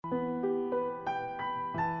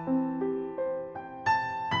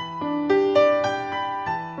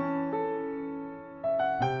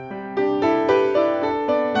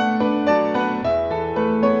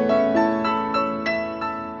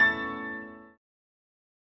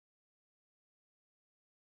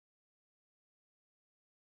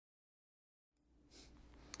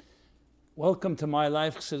Welcome to My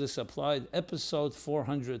Life Chassidus Applied, episode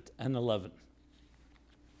 411.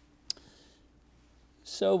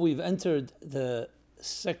 So we've entered the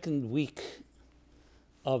second week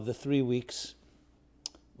of the 3 weeks,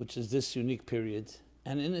 which is this unique period,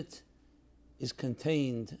 and in it is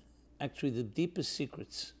contained actually the deepest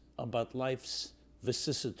secrets about life's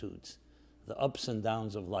vicissitudes, the ups and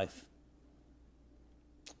downs of life,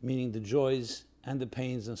 meaning the joys and the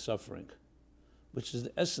pains and suffering, which is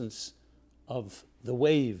the essence of the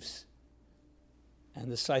waves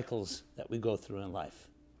and the cycles that we go through in life.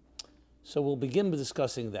 So we'll begin with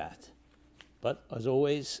discussing that. But as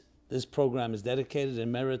always, this program is dedicated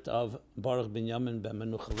in merit of Baruch Binyamin ben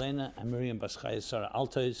Menuchalena and Miriam Bas Chaya Sarah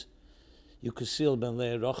Altois, Yukusil ben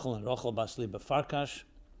Leah Rochel and Rochel Bas Liba Farkash,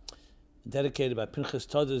 dedicated by Pinchas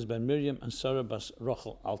Todders ben Miriam and Sarah Bas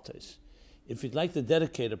Rochel Altois. If you'd like to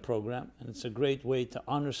dedicate a program, and it's a great way to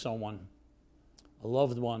honor someone, a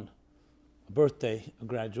loved one, a birthday, a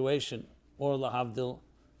graduation, or lahavdil,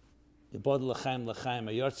 Yibod L'chaim L'chaim,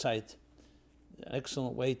 a yortzeit, an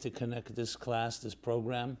excellent way to connect this class, this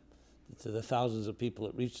program, to the thousands of people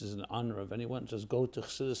it reaches in honor of anyone. Just go to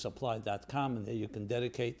chassidusapplied.com and there you can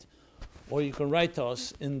dedicate, or you can write to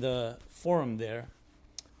us in the forum there,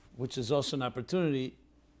 which is also an opportunity.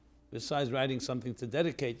 Besides writing something to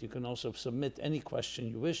dedicate, you can also submit any question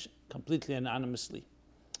you wish, completely anonymously.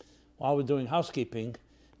 While we're doing housekeeping,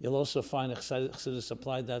 you'll also find at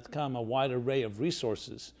chassidusapplied.com a wide array of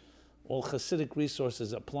resources, all Hasidic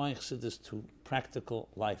resources applying Chassidus to practical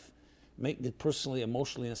life, making it personally,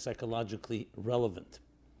 emotionally, and psychologically relevant,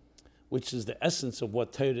 which is the essence of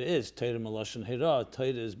what Torah is. Torah Melashon Hira. Torah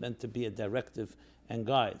is meant to be a directive and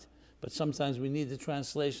guide. But sometimes we need the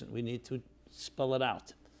translation. We need to spell it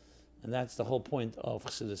out. And that's the whole point of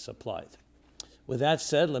Chassidus Applied. With that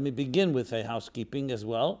said, let me begin with a housekeeping as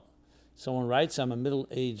well. Someone writes, I'm a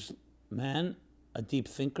middle-aged man, a deep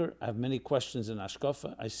thinker. I have many questions in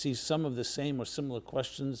Ashkafa. I see some of the same or similar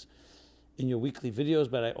questions in your weekly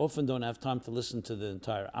videos, but I often don't have time to listen to the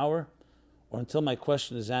entire hour or until my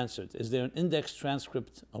question is answered. Is there an index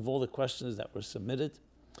transcript of all the questions that were submitted?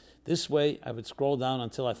 This way, I would scroll down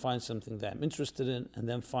until I find something that I'm interested in and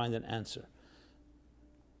then find an answer.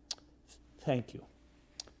 Thank you.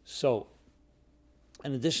 So,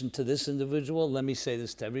 in addition to this individual, let me say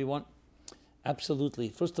this to everyone. Absolutely.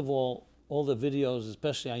 First of all the videos,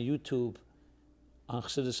 especially on YouTube, on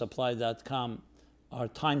chassidusapplied.com, are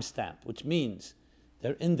timestamped, which means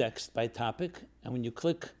they're indexed by topic. And when you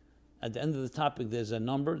click at the end of the topic, there's a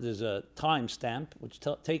number, there's a timestamp, which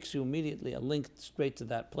takes you immediately a link straight to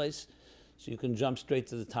that place, so you can jump straight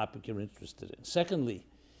to the topic you're interested in. Secondly,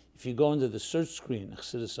 if you go into the search screen,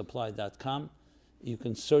 chassidusapplied.com, you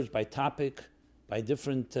can search by topic, by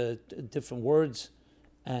different words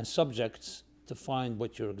and subjects to find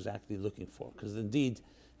what you're exactly looking for. Because indeed,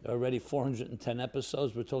 there are already 410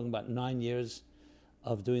 episodes. We're talking about 9 years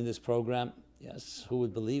of doing this program. Yes, who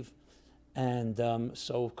would believe? And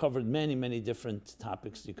so covered many, many different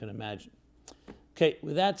topics you can imagine. Okay,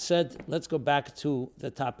 with that said, let's go back to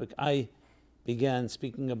the topic I began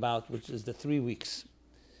speaking about, which is the 3 weeks,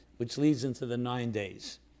 which leads into the 9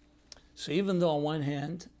 days. So even though on one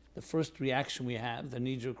hand, the first reaction we have, the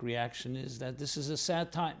knee-jerk reaction, is that this is a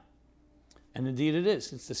sad time. And indeed it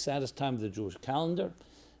is. It's the saddest time of the Jewish calendar.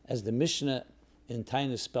 As the Mishnah in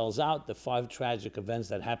Tainus spells out, the 5 tragic events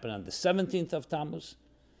that happened on the 17th of Tammuz.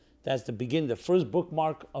 That's the beginning, the first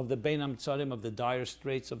bookmark of the Bein HaMetzarim, of the dire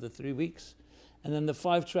straits of the 3 weeks. And then the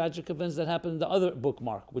 5 tragic events that happened in the other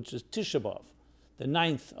bookmark, which is Tisha B'Av, the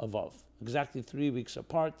 9th of Av, exactly 3 weeks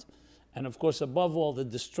apart. And of course, above all, the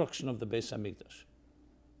destruction of the Beis HaMikdash.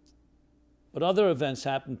 But other events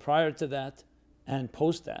happened prior to that and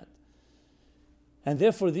post that. And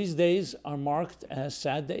therefore, these days are marked as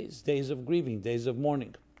sad days, days of grieving, days of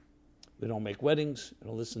mourning. We don't make weddings, we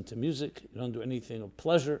don't listen to music, you don't do anything of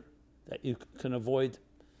pleasure that you can avoid.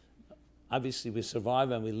 Obviously, we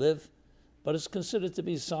survive and we live, but it's considered to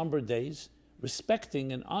be somber days,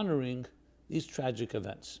 respecting and honoring these tragic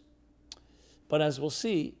events. But as we'll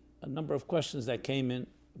see, a number of questions that came in,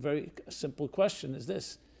 a very simple question is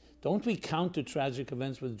this: don't we counter tragic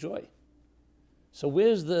events with joy? So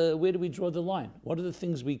where do we draw the line? What are the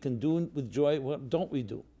things we can do with joy? What don't we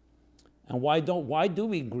do? And why do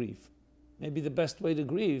we grieve? Maybe the best way to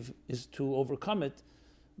grieve is to overcome it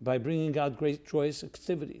by bringing out great joyous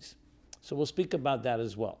activities. So we'll speak about that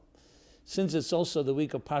as well. Since it's also the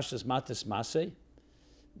week of Parshas Matis Maseh,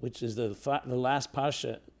 which is the last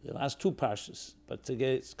parsha, the last 2 parshas, but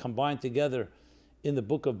it's combined together in the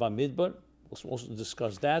book of Bamidbar. We'll also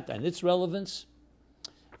discuss that and its relevance.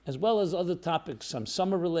 as well as other topics, some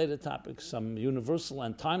summer-related topics, some universal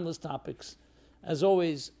and timeless topics. As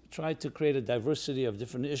always, try to create a diversity of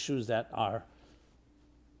different issues that are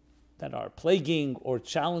plaguing or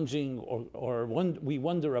challenging or we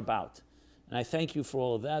wonder about. And I thank you for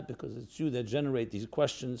all of that, because it's you that generate these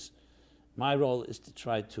questions. My role is to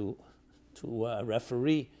try to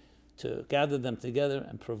referee, to gather them together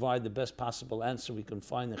and provide the best possible answer we can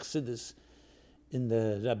find in Chassidus, in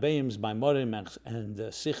the Rabbeim's Maimorim and the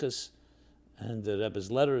Sichos, and the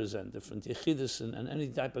Rebbe's letters and different Yechidus and any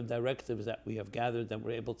type of directives that we have gathered, that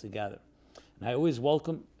we're able to gather. And I always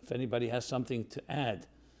welcome, if anybody has something to add,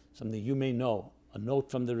 something you may know, a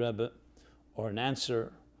note from the Rebbe, or an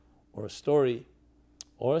answer, or a story,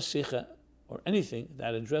 or a Sicha, or anything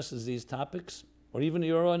that addresses these topics, or even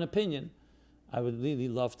your own opinion, I would really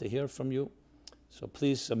love to hear from you. So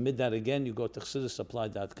please submit that again. You go to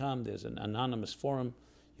chassidussupply.com. There's an anonymous forum.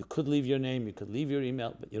 You could leave your name, you could leave your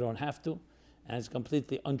email, but you don't have to. And it's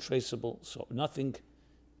completely untraceable. So nothing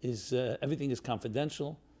is, everything is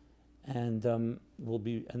confidential, and will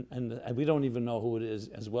be, and we don't even know who it is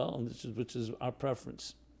as well, and which is our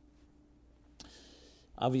preference.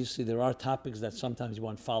 Obviously, there are topics that sometimes you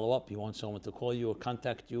want to follow up. You want someone to call you or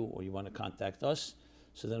contact you, or you want to contact us.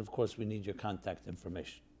 So then, of course, we need your contact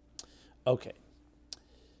information. Okay.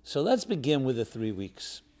 So let's begin with the 3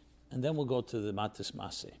 weeks, and then we'll go to the Matis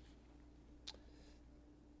Maseh.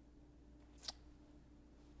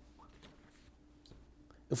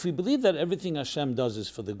 If we believe that everything Hashem does is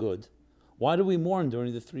for the good, why do we mourn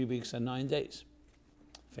during the 3 weeks and 9 days?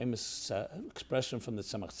 Famous expression from the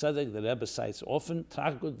Tzemach Tzedek, the Rebbe cites often,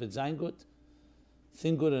 trach gut wird sein gut,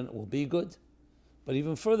 think good and it will be good. But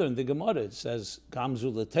even further in the Gemara it says,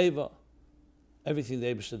 Gamzu L'Teva, everything the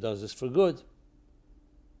Eibusha does is for good.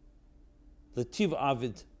 L'Tiv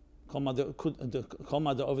Avid, Kol Ma Ovid Kud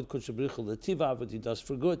Shebrichu, L'Tiv Avid, he does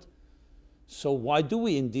for good. So why do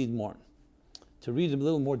we indeed mourn? To read a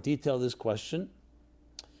little more detail this question,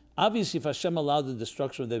 obviously if Hashem allowed the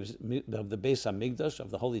destruction of the Beis HaMikdash,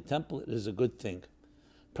 of the Holy Temple, it is a good thing.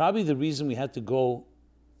 Probably the reason we had to go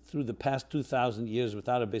through the past 2,000 years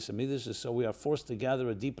without a Beis HaMikdash is so we are forced to gather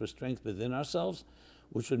a deeper strength within ourselves,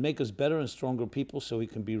 which would make us better and stronger people, so we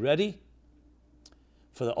can be ready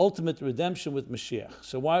for the ultimate redemption with Mashiach.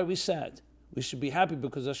 So why are we sad? We should be happy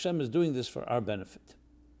because Hashem is doing this for our benefit.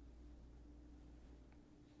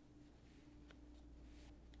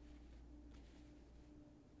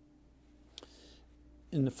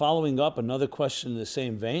 In the following up, another question in the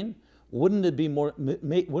same vein, wouldn't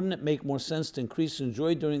it make more sense to increase in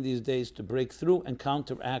joy during these days to break through and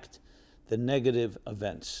counteract the negative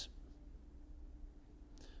events?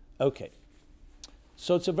 Okay.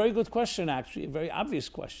 So it's a very good question, actually, a very obvious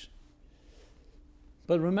question.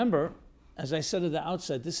 But remember, as I said at the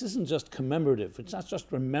outset, this isn't just commemorative. It's not just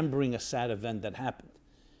remembering a sad event that happened.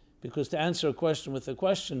 Because to answer a question with a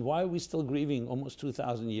question, why are we still grieving almost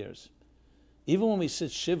 2,000 years? Even when we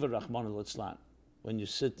sit Shiva Rahman al-Itzlan, when you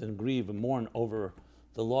sit and grieve and mourn over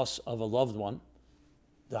the loss of a loved one,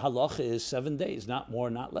 the halacha is 7 days, not more,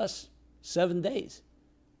 not less. 7 days.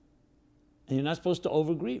 And you're not supposed to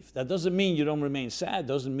overgrieve. That doesn't mean you don't remain sad,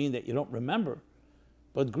 doesn't mean that you don't remember.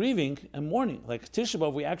 But grieving and mourning, like Tisha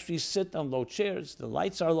B'Av, we actually sit on low chairs, the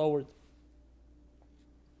lights are lowered.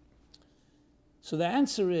 So the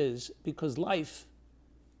answer is because life,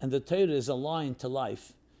 and the Torah is aligned to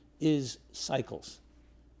life, is cycles.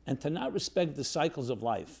 And to not respect the cycles of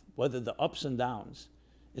life, whether the ups and downs,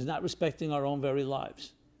 is not respecting our own very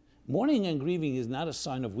lives. Mourning and grieving is not a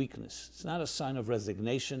sign of weakness. It's not a sign of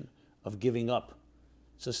resignation, of giving up.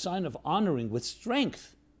 It's a sign of honoring with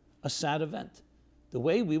strength a sad event. The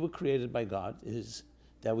way we were created by God is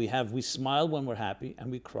that we smile when we're happy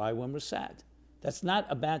and we cry when we're sad. That's not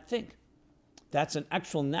a bad thing. That's an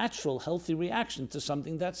actual natural, healthy reaction to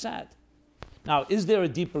something that's sad. Now, is there a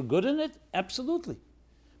deeper good in it? Absolutely.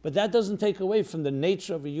 But that doesn't take away from the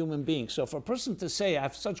nature of a human being. So for a person to say, I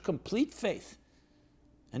have such complete faith,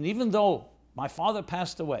 and even though my father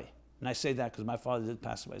passed away, and I say that because my father did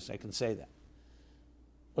pass away, so I can say that,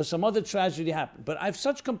 or some other tragedy happened, but I have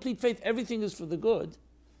such complete faith, everything is for the good,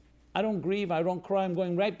 I don't grieve, I don't cry, I'm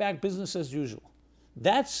going right back, business as usual.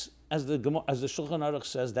 That's, as the Shulchan Aruch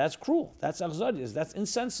says, that's cruel, that's achzarius, that's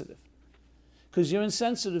insensitive. Because you're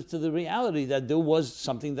insensitive to the reality that there was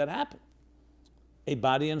something that happened. A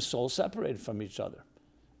body and soul separated from each other.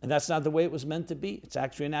 And that's not the way it was meant to be. It's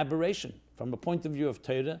actually an aberration. From a point of view of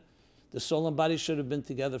Torah, the soul and body should have been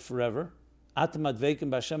together forever. When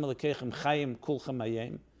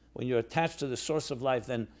you're attached to the source of life,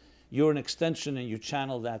 then you're an extension and you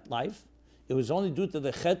channel that life. It was only due to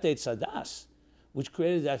the Chet Eitz Hadas, which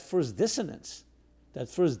created that first dissonance that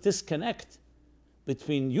first disconnect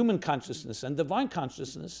between human consciousness and divine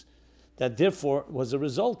consciousness, that therefore was a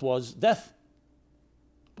result was death.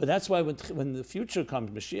 But that's why when the future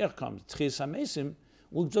comes, Mashiach comes, Tchias HaMesim,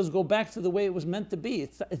 we'll just go back to the way it was meant to be.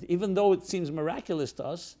 Even though it seems miraculous to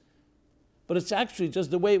us, but it's actually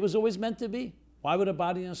just the way it was always meant to be. Why would a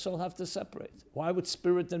body and a soul have to separate? Why would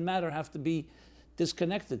spirit and matter have to be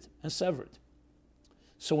disconnected and severed?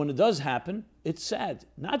 So when it does happen, it's sad.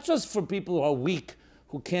 Not just for people who are weak,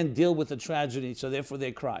 who can't deal with the tragedy, so therefore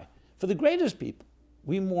they cry. For the greatest people,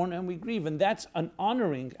 we mourn and we grieve, and that's an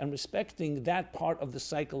honoring and respecting that part of the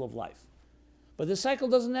cycle of life. But the cycle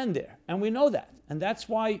doesn't end there, and we know that, and that's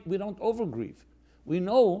why we don't overgrieve. We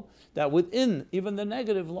know that within even the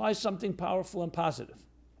negative lies something powerful and positive.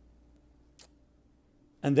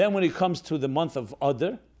 And then when it comes to the month of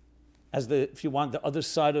Adar, if you want the other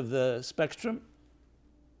side of the spectrum,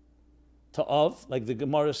 Ta'av, like the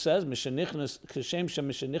Gemara says, Mishanichnas Kashem Shem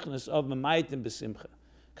Mishanichnas Av Mamaitim Besimcha.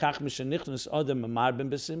 Kach Mishanichnas Adar Mamarbim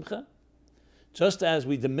Besimcha. Just as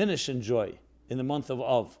we diminish in joy in the month of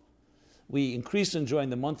Av, we increase in joy in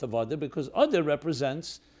the month of Adar, because Adar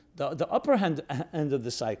represents the upper end of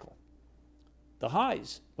the cycle. The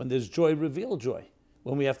highs, when there's joy, reveal joy.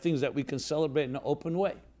 When we have things that we can celebrate in an open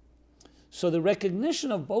way. So the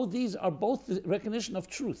recognition of both these are both the recognition of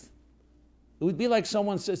truth. It would be like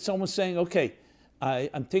someone saying, okay,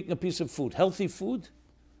 I'm taking a piece of food, healthy food,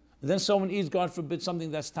 and then someone eats, God forbid, something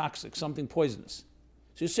that's toxic, something poisonous.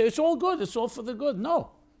 So you say, it's all good, it's all for the good.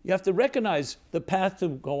 No, you have to recognize the path to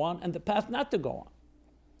go on and the path not to go on.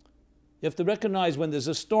 You have to recognize when there's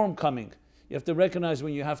a storm coming. You have to recognize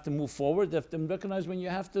when you have to move forward. You have to recognize when you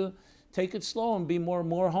have to take it slow and be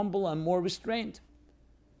more humble and more restrained.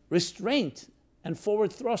 Restraint and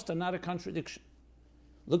forward thrust are not a contradiction.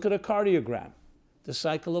 Look at a cardiogram, the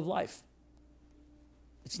cycle of life.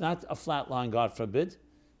 It's not a flat line, God forbid.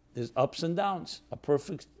 There's ups and downs, a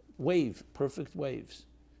perfect wave, perfect waves.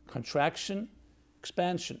 Contraction,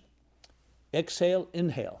 expansion. Exhale,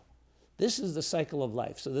 inhale. This is the cycle of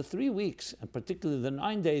life. So the 3 weeks, and particularly the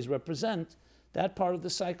 9 days, represent that part of the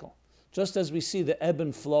cycle. Just as we see the ebb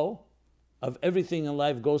and flow of everything in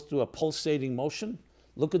life goes through a pulsating motion,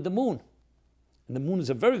 look at the moon. And the moon is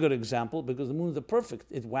a very good example because the moon is the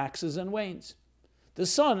perfect. It waxes and wanes. The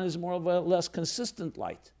sun is more of a less consistent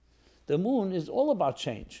light. The moon is all about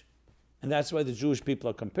change. And that's why the Jewish people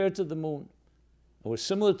are compared to the moon. And we're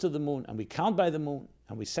similar to the moon, and we count by the moon,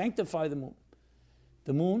 and we sanctify the moon.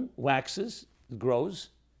 The moon waxes, grows.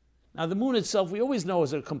 Now the moon itself, we always know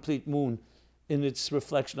is a complete moon in its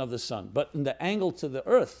reflection of the sun. But in the angle to the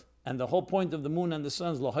earth, and the whole point of the moon and the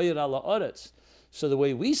sun is L'hoyer ala Oretz. So the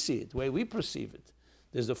way we see it, the way we perceive it,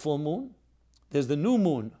 there's the full moon, there's the new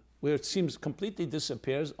moon, where it seems completely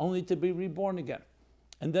disappears, only to be reborn again.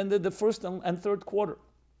 And then the first and third quarter.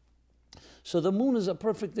 So the moon is a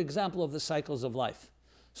perfect example of the cycles of life.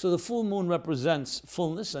 So the full moon represents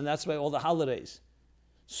fullness, and that's why all the holidays,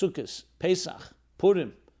 Sukkot, Pesach,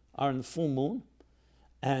 Purim, are in the full moon.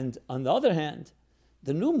 And on the other hand,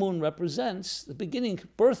 the new moon represents the beginning,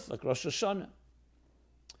 birth, like Rosh Hashanah.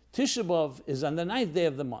 Tisha B'Av is on the 9th day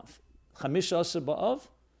of the month. Chamisha Asar B'Av,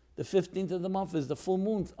 the 15th of the month, is the full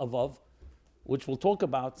moon of Av, which we'll talk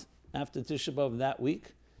about after Tisha B'Av that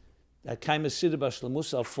week. That Kaim Esida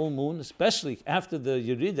B'Shlemusa, full moon, especially after the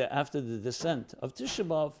Yerida, after the descent of Tisha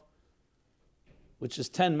B'Av, which is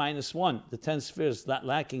 10 minus 1, the 10 spheres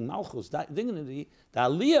lacking Malchus, that dignity, the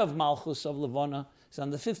Aliyah of Malchus of Levana is on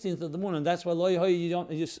the 15th of the moon, and that's why Lo Yehoy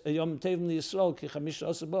Yom Tevim Yisrael Ki Chamisha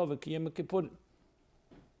Asar B'Av Ki Yom Kippurim.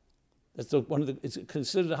 That's one of the. It's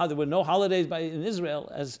considered how there were no holidays in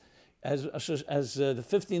Israel as the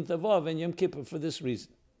 15th of Av and Yom Kippur for this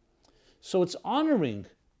reason. So it's honoring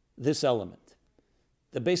this element.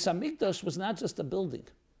 The Beis Hamikdash was not just a building,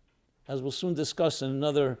 as we'll soon discuss in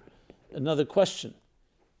another question.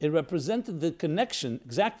 It represented the connection,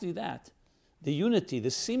 exactly that, the unity, the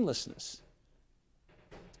seamlessness.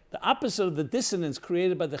 The opposite of the dissonance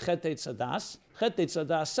created by the Chet Eitzadas. Chet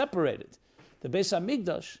Eitzadas separated. The Beis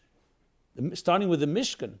Hamikdash, starting with the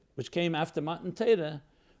Mishkan, which came after Matan Torah,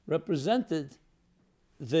 represented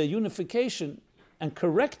the unification and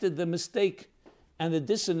corrected the mistake and the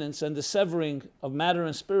dissonance and the severing of matter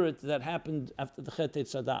and spirit that happened after the Chet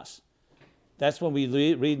Eitzadas. That's when we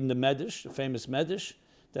read in the Medrash, the famous Medrash,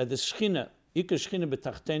 that the Shechina, Ikar Shechina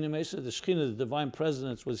B'Tachteinu Mesa, the Shechina, the divine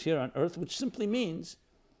presence, was here on earth, which simply means,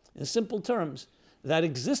 in simple terms, that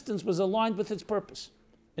existence was aligned with its purpose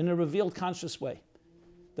in a revealed conscious way.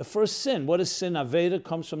 The first sin, what is sin? Aveda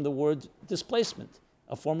comes from the word displacement,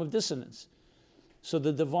 a form of dissonance. So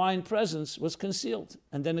the divine presence was concealed,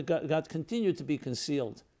 and then it got continued to be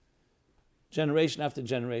concealed generation after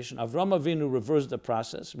generation. Avram Avinu reversed the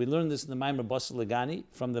process. We learned this in the Maimer Basa Legani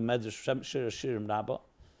from the Medrash Shir Shirim Rabbah.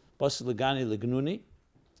 Basa Legani Legnuni.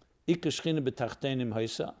 Ika Shchina B'tachtenim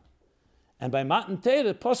Hoysa. And by Matan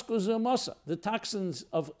Teira, Posku Zumasa, the toxins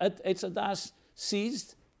of Eitz Hadas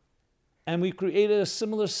ceased, and we created a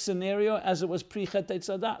similar scenario as it was pre-Chet Eitz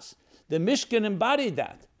Hadas. The Mishkan embodied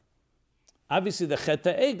that. Obviously, the Chet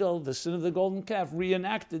Egel, the sin of the golden calf,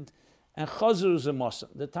 reenacted, and Chazur Zumasa,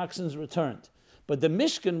 the toxins returned. But the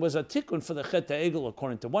Mishkan was a tikkun for the Chet Egel,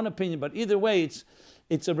 according to one opinion. But either way,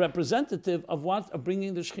 it's a representative of what? Of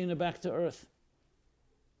bringing the Shekhinah back to earth.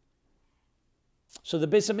 So the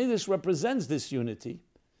Beis HaMikdash represents this unity,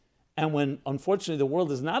 and when, unfortunately, the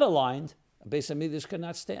world is not aligned, a Beis HaMikdash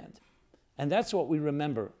cannot stand. And that's what we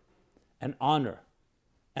remember and honor.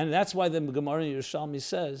 And that's why the Gemara in Yerushalmi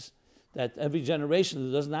says that every generation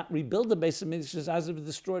that does not rebuild the Beis HaMikdash is as if it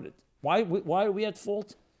destroyed it. Why are we at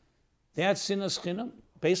fault? They had sinas chinam,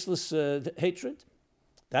 baseless hatred.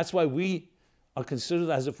 That's why we are considered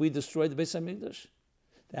as if we destroyed the Beis HaMikdash.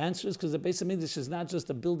 The answer is because the Beis HaMikdash is not just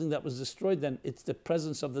a building that was destroyed, then it's the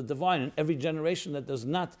presence of the divine. And every generation that does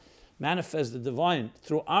not manifest the divine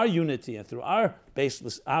through our unity and through our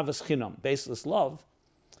baseless avas chinam, baseless love,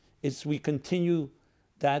 we continue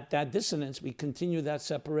that dissonance, we continue that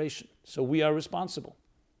separation. So we are responsible.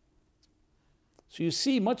 So you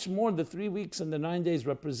see, much more the 3 weeks and the 9 days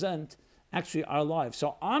represent actually our lives.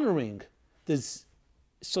 So honoring this,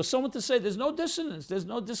 so someone to say there's no dissonance, there's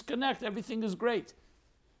no disconnect, everything is great.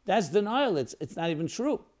 That's denial. It's not even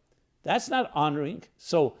true. That's not honoring.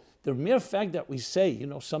 So the mere fact that we say,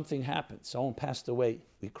 something happened, someone passed away,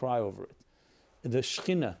 we cry over it. The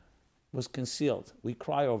Shekhinah was concealed, we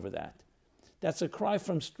cry over that. That's a cry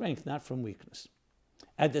from strength, not from weakness.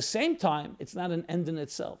 At the same time, it's not an end in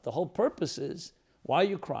itself. The whole purpose is, why are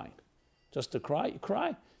you crying? Just to cry? You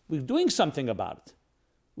cry. We're doing something about it.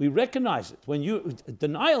 We recognize it.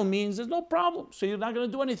 Denial means there's no problem, so you're not going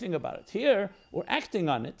to do anything about it. Here, we're acting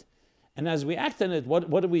on it, and as we act on it, what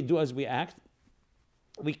do we do as we act?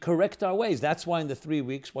 We correct our ways. That's why in the 3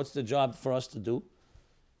 weeks, what's the job for us to do?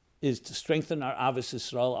 Is to strengthen our Avos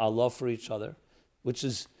Yisrael, our love for each other, which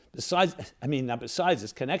is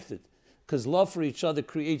it's connected, because love for each other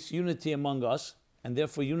creates unity among us, and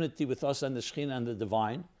therefore unity with us and the Shekhinah and the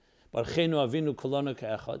divine. Barchenu Avinu Kolonu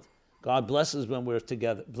Ke'echad. God blesses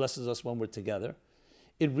us when we're together.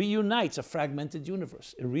 It reunites a fragmented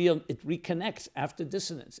universe. It reconnects after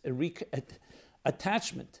dissonance,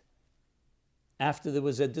 attachment after there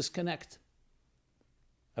was a disconnect,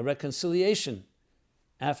 a reconciliation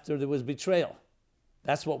after there was betrayal.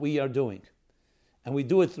 That's what we are doing. And we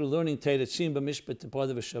do it through learning Torah, learning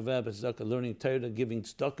Torah, giving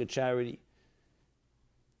tzedakah, charity,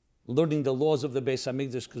 learning the laws of the Beis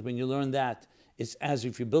HaMikdash, because when you learn that, it's as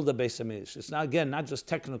if you build a Beis HaMikdash. It's not just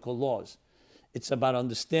technical laws. It's about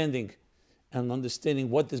understanding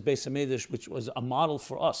what this Beis HaMikdash, which was a model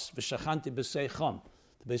for us. V'shachanti b'seicham.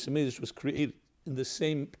 The Beis HaMikdash was created in the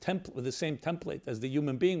same template, with the same template as the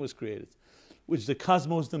human being was created, which the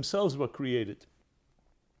cosmos themselves were created.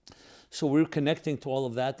 So we're connecting to all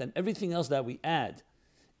of that, and everything else that we add,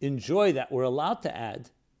 enjoy that we're allowed to add,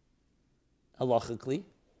 halachically,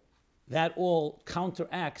 that all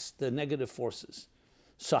counteracts the negative forces.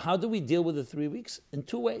 So how do we deal with the 3 weeks? In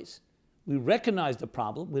 2 ways. We recognize the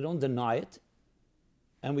problem, we don't deny it,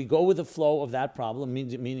 and we go with the flow of that problem,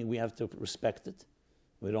 meaning we have to respect it.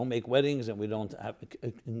 We don't make weddings, and we don't have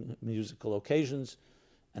musical occasions,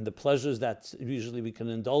 and the pleasures that usually we can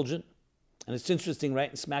indulge in. And it's interesting,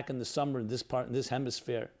 right, smack in the summer, in this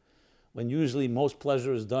hemisphere, when usually most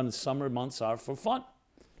pleasure is done in summer months are for fun.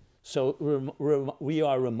 So we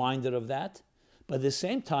are reminded of that, but at the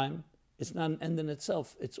same time, it's not an end in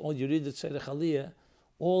itself. It's all you read at Tzedek Aliyah.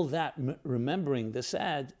 All that remembering the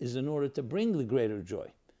sad is in order to bring the greater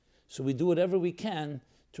joy. So we do whatever we can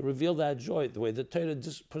to reveal that joy the way the Torah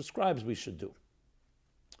prescribes we should do.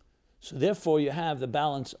 So therefore, you have the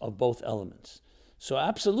balance of both elements. So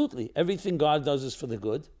absolutely, everything God does is for the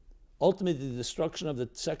good. Ultimately, the destruction of the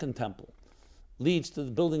second temple leads to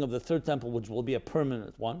the building of the third temple, which will be a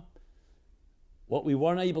permanent one. What we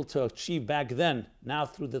weren't able to achieve back then, now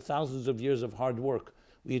through the thousands of years of hard work,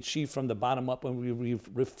 we achieved from the bottom up, and we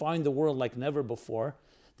refined the world like never before,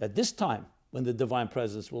 that this time, when the divine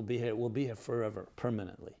presence will be here forever,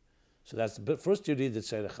 permanently. So that's the first you read the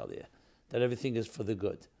Tzedek Aliyah, that everything is for the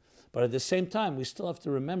good. But at the same time, we still have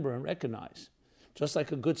to remember and recognize, just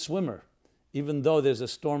like a good swimmer, even though there's a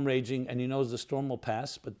storm raging and he knows the storm will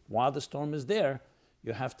pass, but while the storm is there,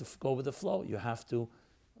 you have to go with the flow. You have to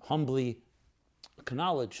humbly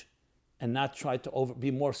acknowledge and not try to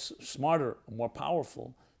be more smarter, more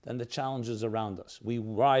powerful than the challenges around us. We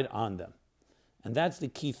ride on them. And that's the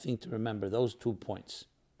key thing to remember, those 2 points.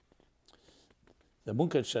 The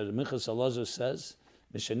Minchas Elazar says,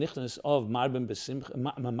 Mishenichnas of marbim besimcha,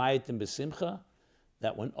 mamayitim besimcha,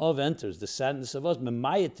 that when Av enters, the sadness of us,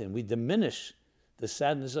 mamayitim, we diminish the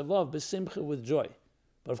sadness of Av besimcha, with joy.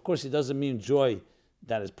 But of course, he doesn't mean joy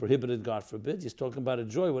that is prohibited, God forbid. He's talking about a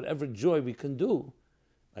joy, whatever joy we can do,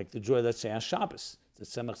 like the joy, let's say, on Shabbos. The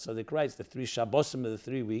Tzemach Tzedek writes, the 3 Shabbosim of the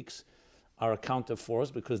 3 weeks are accounted for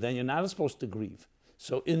us, because then you're not supposed to grieve.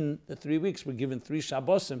 So in the 3 weeks, we're given 3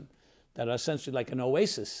 Shabbosim that are essentially like an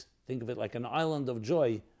oasis. Think of it like an island of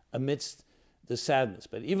joy amidst the sadness.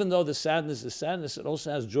 But even though the sadness is sadness, it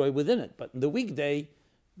also has joy within it. But in the weekday,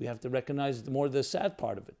 we have to recognize more the sad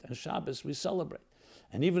part of it. And Shabbos, we celebrate.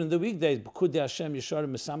 And even in the weekdays, B'kudei Hashem Yishar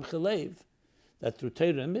Mesamche Leiv, that through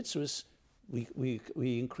Torah and mitzvahs, we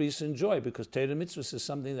increase in joy, because Torah and mitzvahs is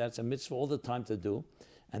something that's a mitzvah all the time to do.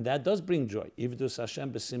 And that does bring joy. Ivdus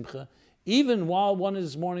Hashem B'simcha, even while one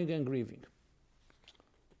is mourning and grieving.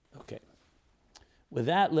 Okay. With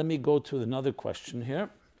that, let me go to another question here.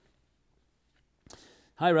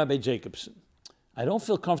 Hi, Rabbi Jacobson. I don't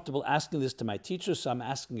feel comfortable asking this to my teacher, so I'm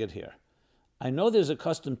asking it here. I know there's a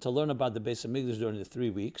custom to learn about the Beis HaMikdash during the 3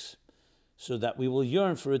 weeks, so that we will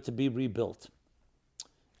yearn for it to be rebuilt.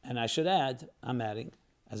 And I should add, I'm adding,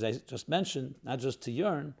 as I just mentioned, not just to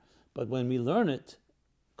yearn, but when we learn it,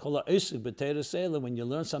 when you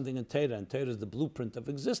learn something in Torah, and Torah is the blueprint of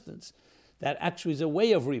existence, that actually is a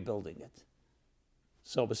way of rebuilding it.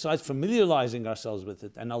 So besides familiarizing ourselves with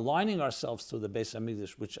it and aligning ourselves to the Beis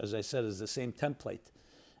HaMikdash, which, as I said, is the same template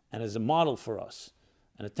and is a model for us,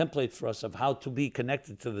 and a template for us of how to be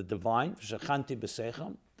connected to the divine,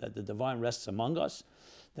 that the divine rests among us,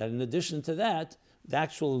 that in addition to that, the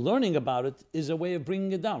actual learning about it is a way of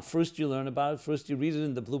bringing it down. First you learn about it, first you read it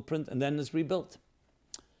in the blueprint, and then it's rebuilt.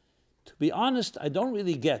 To be honest, I don't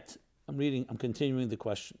really get, I'm continuing the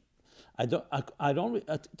question.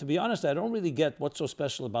 To be honest, I don't really get what's so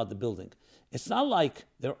special about the building. It's not like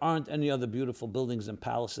there aren't any other beautiful buildings and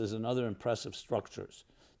palaces and other impressive structures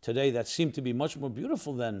today that seem to be much more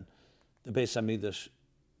beautiful than the Beis HaMikdash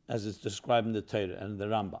as it's described in the Torah and the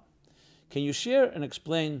Rambam. Can you share and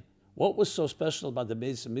explain what was so special about the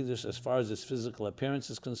Beis HaMikdash as far as its physical appearance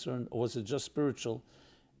is concerned, or was it just spiritual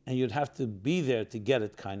and you'd have to be there to get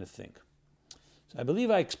it kind of thing? So I believe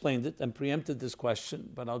I explained it and preempted this question,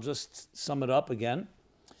 but I'll just sum it up again.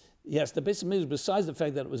 Yes, the Beis HaMikdash, besides the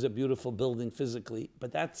fact that it was a beautiful building physically,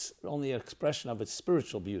 but that's only an expression of its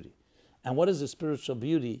spiritual beauty. And what is the spiritual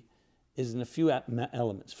beauty is in a few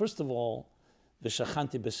elements. First of all,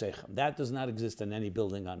 v'shachanti b'seichem. That does not exist in any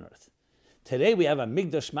building on earth. Today we have a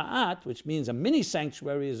Migdash Ma'at, which means a mini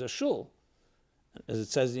sanctuary is a shul. As it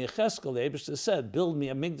says in Yecheskel, the Eibishter said, build me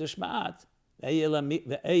a Migdash Ma'at,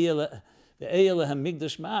 Migdash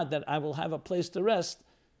Ma'at, that I will have a place to rest.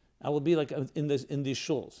 I will be like in these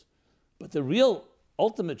shuls. But the real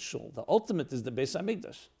ultimate shul, the ultimate is the Beis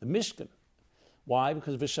HaMikdash, the Mishkan. Why?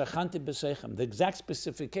 Because v'shachanti b'seichem, the exact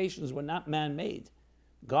specifications were not man-made.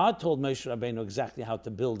 God told Moshe Rabbeinu exactly how to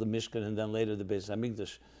build the Mishkan and then later the Beis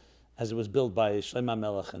HaMikdash, as it was built by Shlomo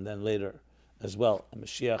Melech and then later as well, and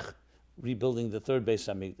Mashiach rebuilding the third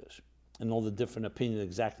Beis HaMikdash, and all the different opinions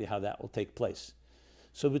exactly how that will take place.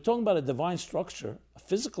 So we're talking about a divine structure, a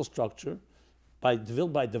physical structure,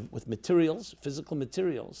 with materials, physical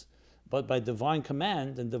materials, but by divine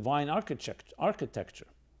command and divine architecture,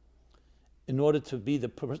 in order to be the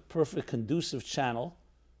perfect conducive channel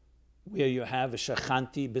where you have a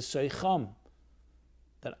shachanti b'seicham,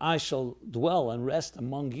 that I shall dwell and rest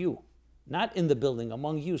among you, not in the building,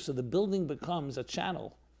 among you. So the building becomes a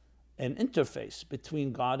channel, an interface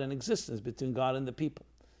between God and existence, between God and the people.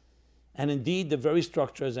 And indeed, the very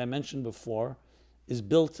structure, as I mentioned before, is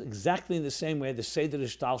built exactly in the same way, the Seder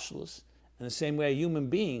Ishtalshelus, in the same way a human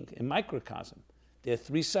being, in microcosm. There are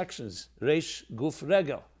 3 sections, Reish, Guf,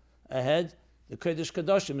 Regel. A head, the Kodesh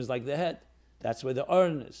Kadoshim is like the head. That's where the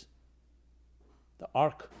Aron is. The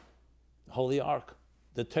Ark, the Holy Ark,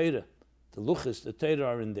 the Torah, the Luchas, the Torah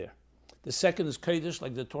are in there. The second is Kodesh,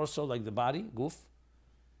 like the torso, like the body, Guf.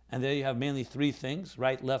 And there you have mainly 3 things,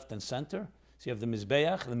 right, left, and center. So you have the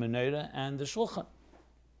Mizbeach, the Menorah, and the Shulchan.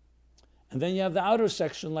 And then you have the outer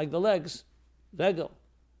section, like the legs, Regel,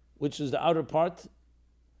 which is the outer part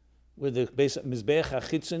where the Mizbeach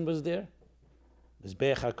HaChitzin was there,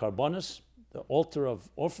 Mizbeach HaKarbonis, the altar of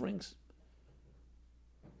offerings.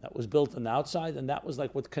 That was built on the outside, and that was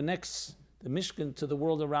like what connects the Mishkan to the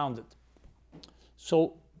world around it.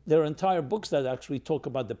 So there are entire books that actually talk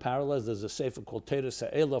about the parallels. There's a sefer called Torah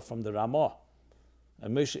Se'ela from the Ramah,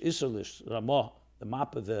 and Moshe Isserlish, Ramah, the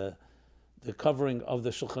map of the the covering of the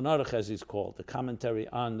Shulchan Aruch, as he's called, the commentary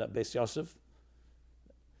on the Beis Yosef.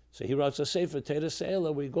 So he writes a Sefer, Teira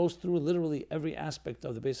Se'ela, where he goes through literally every aspect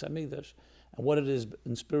of the Beis HaMikdash and what it is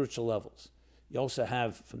in spiritual levels. You also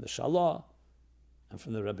have from the Shalah and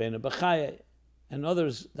from the Rabbeinu Bachaya and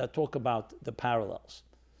others that talk about the parallels.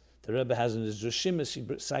 The Rebbe has in his Rishimis,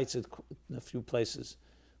 he cites it in a few places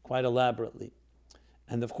quite elaborately.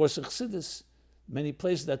 And of course, in Chassidus, many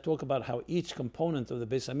places that talk about how each component of the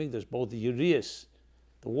Beis HaMikdash, both the Yiriyas,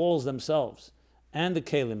 the walls themselves, and the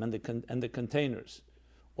Kelim and the containers,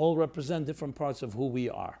 all represent different parts of who we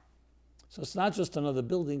are. So it's not just another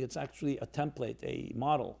building, it's actually a template, a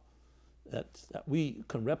model that we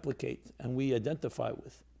can replicate and we identify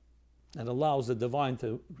with, and allows the divine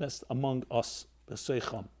to rest among us,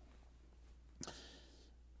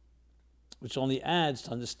 which only adds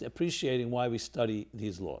to appreciating why we study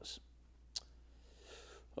these laws.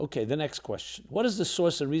 Okay, the next question. What is the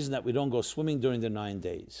source and reason that we don't go swimming during the 9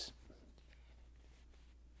 days?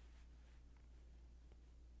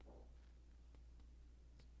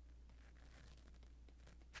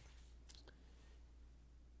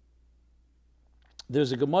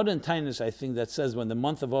 There's a Gemara in Tainus, I think, that says when the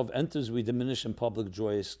month of Av enters, we diminish in public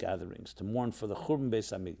joyous gatherings to mourn for the Churban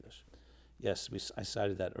Beis HaMikdash. Yes, I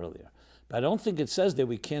cited that earlier. But I don't think it says that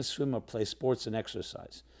we can't swim or play sports and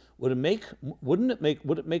exercise. Would it make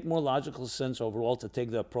more logical sense overall to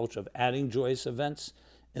take the approach of adding joyous events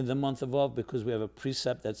in the month of Av, because we have a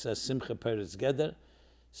precept that says Simcha Peretz Geder,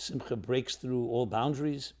 Simcha breaks through all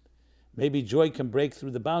boundaries. Maybe joy can break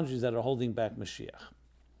through the boundaries that are holding back Mashiach.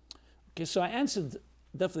 Okay, so I answered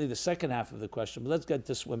definitely the second half of the question, but let's get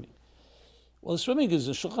to swimming. Well, swimming is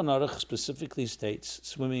in Shulchan Aruch specifically states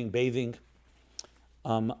swimming, bathing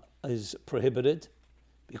is prohibited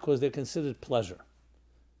because they're considered pleasure.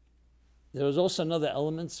 There is also another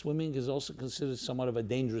element. Swimming is also considered somewhat of a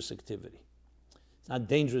dangerous activity. It's not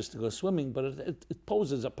dangerous to go swimming, but it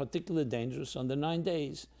poses a particular danger. So on the 9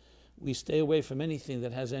 days, we stay away from anything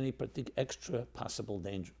that has any extra possible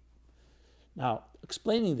danger. Now,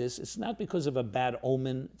 explaining this, it's not because of a bad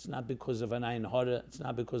omen, it's not because of an ayin hara, it's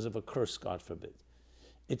not because of a curse, God forbid.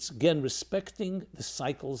 It's, again, respecting the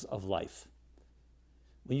cycles of life.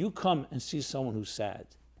 When you come and see someone who's sad,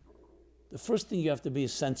 the first thing you have to be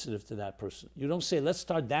is sensitive to that person. You don't say, let's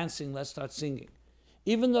start dancing, let's start singing.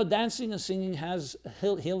 Even though dancing and singing is a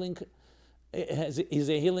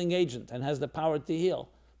healing agent and has the power to heal,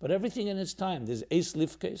 but everything in its time. There's eis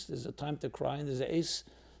lifkes, there's a time to cry, and there's eis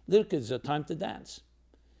lirkes, there's a time to dance.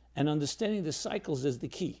 And understanding the cycles is the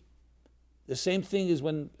key. The same thing is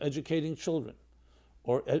when educating children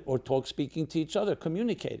or speaking to each other,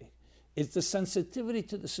 communicating. It's the sensitivity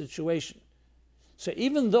to the situation. So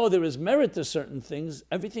even though there is merit to certain things,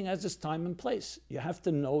 everything has its time and place. You have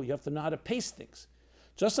to know how to pace things.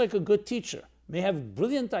 Just like a good teacher may have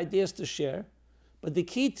brilliant ideas to share, but the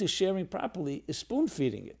key to sharing properly is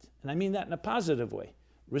spoon-feeding it. And I mean that in a positive way.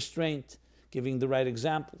 Restraint, giving the right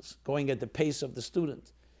examples, going at the pace of the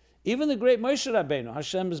student. Even the great Moshe Rabbeinu,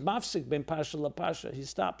 Hashem is mafsik ben pasha la pasha. He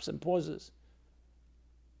stops and pauses.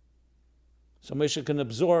 So Moshe can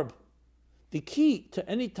absorb. The key to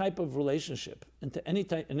any type of relationship and to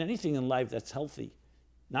anything in life that's healthy,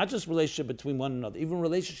 not just relationship between one another, even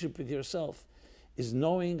relationship with yourself, is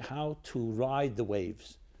knowing how to ride the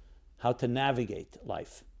waves, how to navigate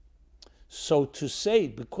life. So to say,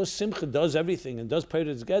 because Simcha does everything and does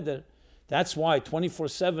Peretz Geder, that's why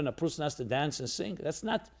 24/7 a person has to dance and sing. That's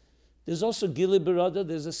not. There's also Gili Birada,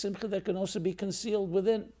 there's a Simcha that can also be concealed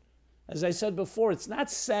within. As I said before, it's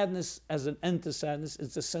not sadness as an end to sadness,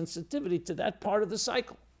 it's a sensitivity to that part of the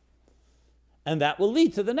cycle. And that will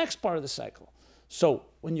lead to the next part of the cycle. So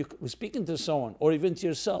when you're speaking to someone, or even to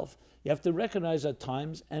yourself, you have to recognize at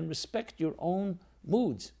times and respect your own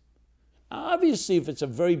moods. Obviously, if it's a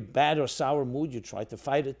very bad or sour mood, you try to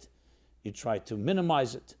fight it, you try to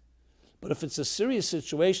minimize it. But if it's a serious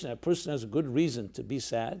situation, a person has a good reason to be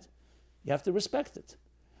sad, you have to respect it,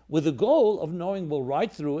 with the goal of knowing we'll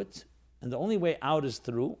ride through it, and the only way out is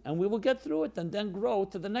through, and we will get through it and then grow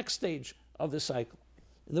to the next stage of the cycle.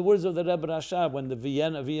 In the words of the Rebbe Rashab, when the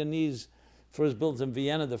Viennese first built in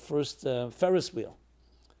Vienna the first Ferris wheel,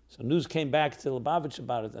 so news came back to Lubavitch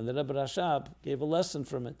about it, and the Rebbe Rashab gave a lesson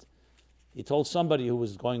from it. He told somebody who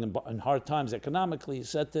was going in hard times economically, he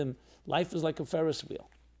said to him, life is like a Ferris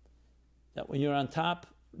wheel. That when you're on top,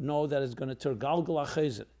 know that it's going to turn galgal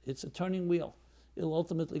achezer. It's a turning wheel. It'll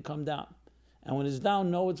ultimately come down. And when it's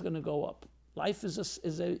down, know it's going to go up. Life is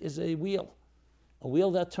a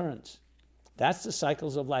wheel that turns. That's the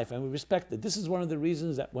cycles of life, and we respect it. This is one of the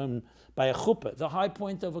reasons that when, by a chuppah, the high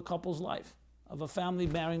point of a couple's life, of a family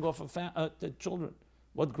marrying off the children,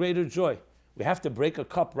 what greater joy We have to break a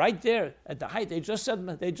cup right there at the height. They just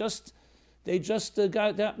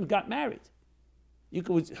got married. You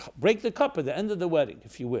could break the cup at the end of the wedding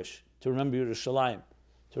if you wish, to remember Yerushalayim,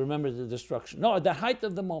 to remember the destruction. No, at the height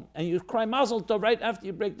of the moment. And you cry Mazel Tov right after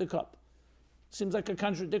you break the cup. Seems like a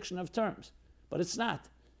contradiction of terms, but it's not.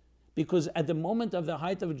 Because at the moment of the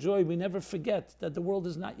height of joy, we never forget that the world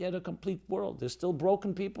is not yet a complete world. There's still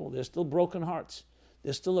broken people. There's still broken hearts.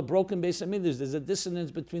 There's still a broken Beis Hamikdash. There's a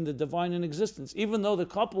dissonance between the divine and existence. Even though the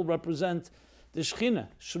couple represent the Shechina,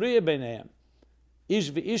 Shriya Beinayim,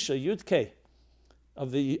 Ish v'Isha, Yud Kei,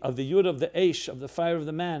 of the Yud of the Eish, of the fire of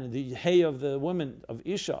the man, and the Hey of the woman, of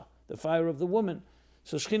Isha, the fire of the woman.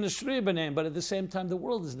 So Shechina Shriya Beinayim, but at the same time, the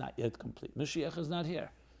world is not yet complete. Mashiach is not here.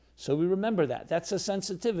 So we remember that. That's a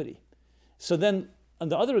sensitivity. So then, on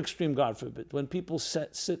the other extreme, God forbid, when people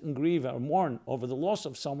sit and grieve or mourn over the loss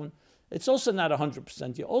of someone, it's also not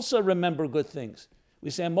 100%. You also remember good things. We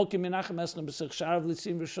say, we remember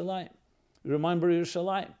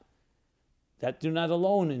Yerushalayim, that you're not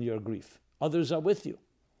alone in your grief. Others are with you.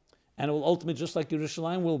 And it will ultimately, just like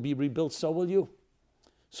Yerushalayim will be rebuilt, so will you.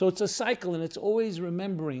 So it's a cycle, and it's always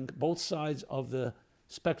remembering both sides of the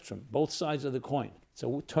spectrum, both sides of the coin. It's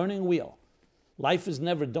a turning wheel. Life is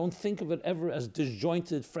never, don't think of it ever as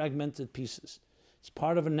disjointed, fragmented pieces. It's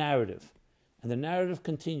part of a narrative, and the narrative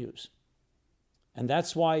continues. And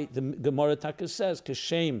that's why the Gemara Taka says,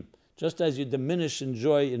 Kashem, just as you diminish in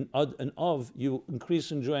joy in of, you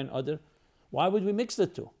increase in joy in other. Why would we mix the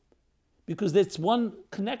two? Because it's one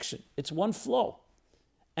connection, it's one flow.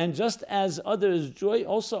 And just as other is joy,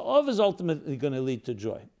 also of is ultimately going to lead to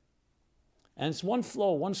joy. And it's one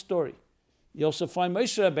flow, one story. You also find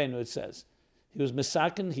Moshe Rabbeinu, it says, he was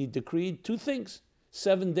Mesaken, he decreed two things.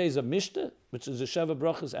 7 days of Mishta, which is the Sheva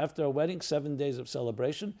Brachas after a wedding, 7 days of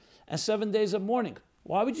celebration, and 7 days of mourning.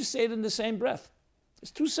 Why would you say it in the same breath? It's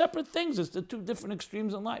two separate things. It's the two different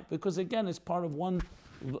extremes in life, because again, it's part of one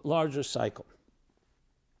larger cycle.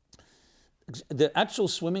 The actual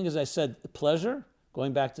swimming, as I said, pleasure,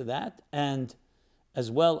 going back to that, and as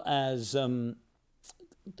well as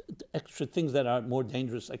extra things that are more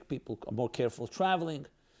dangerous, like people are more careful traveling,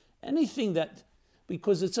 anything that,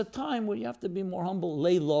 because it's a time where you have to be more humble,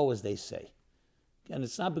 lay low, as they say. And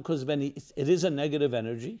it's not because of any, it is a negative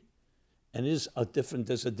energy, and there's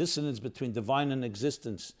a dissonance between divine and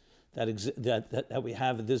existence that we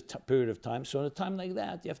have at this period of time. So in a time like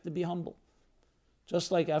that, you have to be humble. Just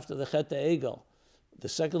like after the Chet HaEgel, the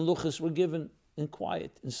second luchas were given in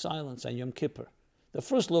quiet, in silence on Yom Kippur. The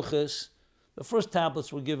first luchas, the first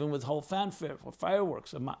tablets were given with whole fanfare for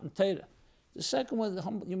fireworks of Matan Torah. The second one, the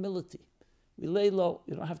humble humility. We lay low.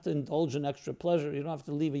 You don't have to indulge in extra pleasure. You don't have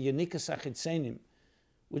to leave a Yenikas Achitzenim,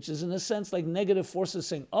 which is in a sense like negative forces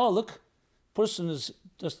saying, oh, look, person is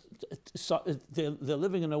just, they're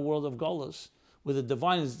living in a world of Golas where the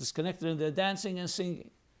divine is disconnected and they're dancing and singing.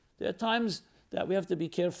 There are times that we have to be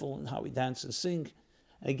careful in how we dance and sing.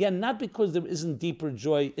 And again, not because there isn't deeper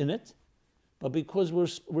joy in it, but because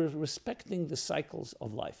we're respecting the cycles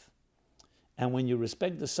of life. And when you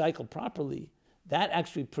respect the cycle properly, that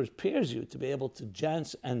actually prepares you to be able to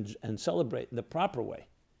dance and celebrate in the proper way,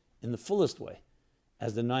 in the fullest way,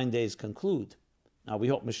 as the 9 days conclude. Now we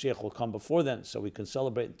hope Mashiach will come before then, so we can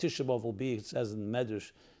celebrate. Tisha B'Av will be, it says in the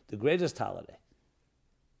Medrash, the greatest holiday.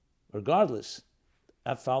 Regardless,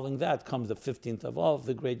 following that comes the 15th of Av,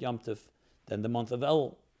 the great Yom Tov, then the month of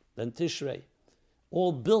Elul, then Tishrei,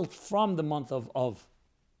 all built from the month of Av,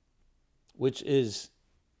 which is,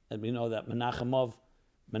 and we know that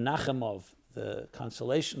Menachem Av, the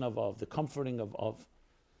consolation of Av, the comforting of Av,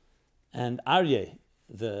 and Aryeh,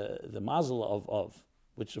 the mazel of Av,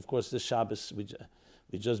 which of course this Shabbos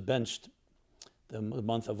we just benched the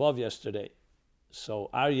month of Av yesterday. So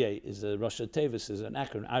Aryeh is a Rosh Tevis, is an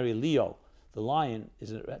acronym. Aryeh Leo, the lion,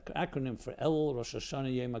 is an acronym for Elul, Rosh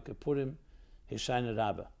Hashanah, Yom Kippurim, Hoshana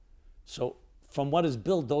Rabbah. So from what is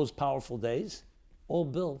built those powerful days, all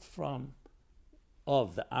built from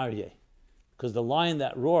of the Aryeh. Because the lion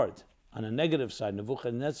that roared on a negative side,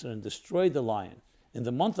 Nebuchadnezzar, and destroyed the lion, in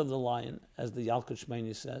the month of the lion, as the Yalkut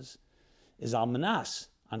Shmeini says, is Almanas,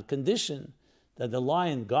 on condition that the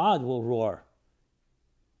lion, God, will roar.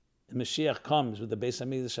 And Mashiach comes with the Beis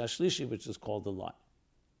Hamikdash Hashlishi, which is called the lion.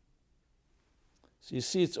 So you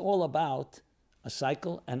see, it's all about a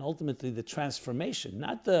cycle and ultimately the transformation,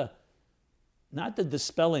 not the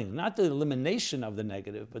dispelling, not the elimination of the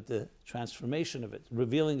negative, but the transformation of it,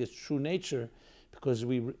 revealing its true nature, because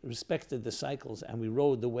we respected the cycles and we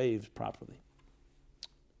rode the waves properly.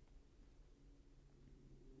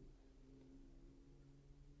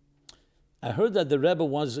 I heard that the Rebbe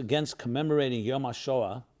was against commemorating Yom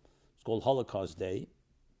HaShoah, it's called Holocaust Day,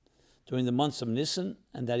 during the months of Nisan,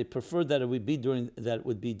 and that he preferred that it would be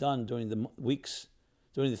done during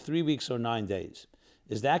the 3 weeks or 9 days.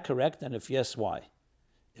 Is that correct? And if yes, why?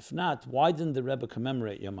 If not, why didn't the Rebbe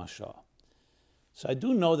commemorate Yom HaShoah? So I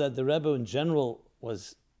do know that the Rebbe in general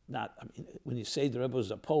was not, when you say the Rebbe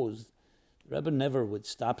was opposed, the Rebbe never would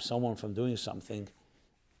stop someone from doing something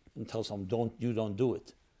and tell someone, you don't do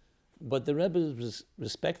it. But the Rebbe was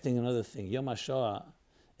respecting another thing. Yom HaShoah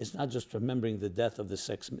is not just remembering the death of the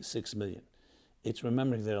 6 million. It's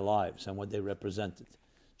remembering their lives and what they represented.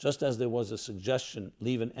 Just as there was a suggestion,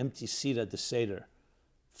 leave an empty seat at the Seder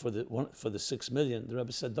for the 6 million, the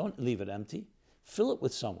Rebbe said, don't leave it empty. Fill it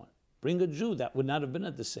with someone. Bring a Jew that would not have been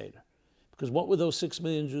at the Seder. Because what would those 6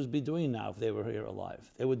 million Jews be doing now if they were here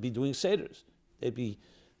alive? They would be doing Seders. They'd be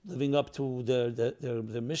living up to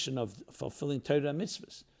their mission of fulfilling Torah and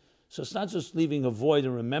mitzvahs. So it's not just leaving a void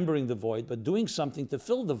and remembering the void, but doing something to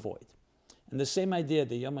fill the void. And the same idea,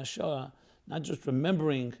 the Yom HaShoah, not just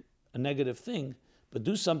remembering a negative thing, but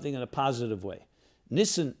do something in a positive way.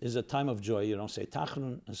 Nisan is a time of joy. You don't say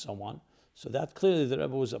Tachanun and so on. So that clearly the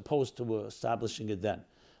Rebbe was opposed to establishing it then.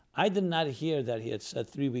 I did not hear that he had said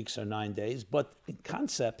 3 weeks or 9 days, but in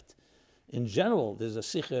concept, in general, there's a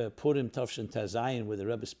Sikha Purim Tavshin Tazayin where the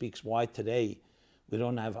Rebbe speaks why today we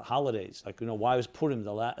don't have holidays. Like, why was Purim,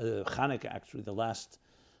 Chanukah actually, the last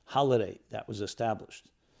holiday that was established?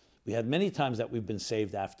 We had many times that we've been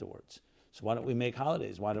saved afterwards. So why don't we make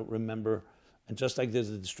holidays? Why don't we remember, and just like there's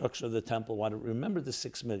the destruction of the temple, why don't we remember the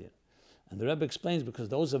 6 million? And the Rebbe explains because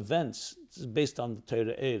those events, this is based on the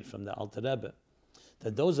Torah Eid from the Alter Rebbe,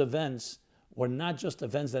 that those events were not just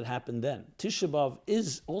events that happened then. Tisha B'Av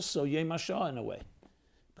is also Yom HaShoah in a way.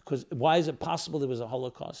 Because why is it possible there was a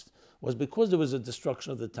Holocaust? It was because there was a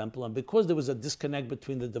destruction of the temple and because there was a disconnect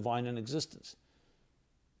between the divine and existence.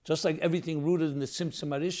 Just like everything rooted in the Tzimtzum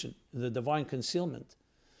Arishin, the divine concealment.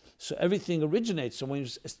 So everything originates. So when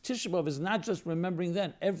Tisha B'Av is not just remembering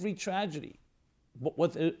then, every tragedy,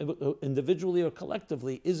 what individually or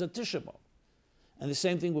collectively, is a Tisha B'Av. And the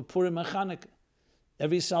same thing with Purim and Chanukah.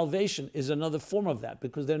 Every salvation is another form of that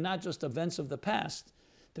because they're not just events of the past,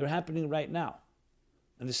 they're happening right now.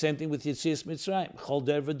 And the same thing with Yetzias Mitzrayim. Chol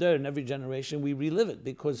Der V'der, in every generation we relive it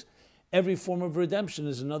because every form of redemption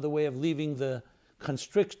is another way of leaving the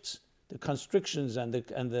constrictions and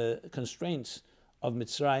the constraints of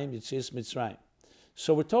Mitzrayim, Yetzias Mitzrayim.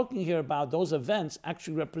 So we're talking here about those events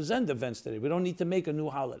actually represent events today. We don't need to make a new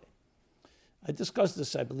holiday. I discussed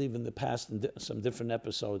this, I believe, in the past in some different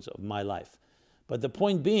episodes of my life. But the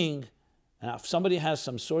point being, and if somebody has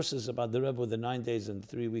some sources about the Rebbe with the 9 days and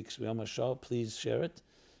 3 weeks Yom HaShoah, please share it,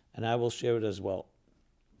 and I will share it as well.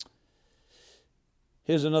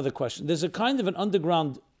 Here's another question. There's a kind of an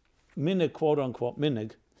underground minig, quote-unquote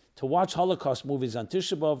minig, to watch Holocaust movies on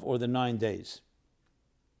Tisha B'Av or the 9 days.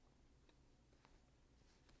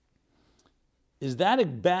 Is that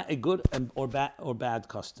a good or bad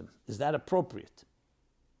custom? Is that appropriate?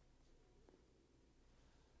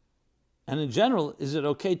 And in general, is it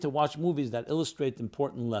okay to watch movies that illustrate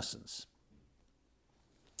important lessons?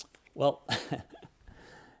 Well,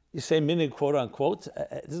 you say minig, quote unquote.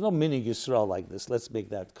 There's no minig Yisrael like this. Let's make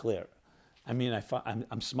that clear. I mean,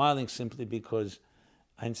 I'm smiling simply because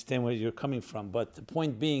I understand where you're coming from. But the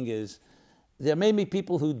point being is, there may be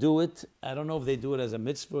people who do it. I don't know if they do it as a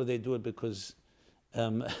mitzvah or they do it because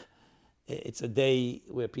it's a day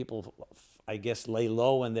where people, I guess, lay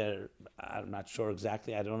low and I'm not sure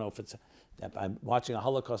exactly. I don't know if it's that I'm watching a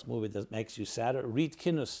Holocaust movie that makes you sadder. Read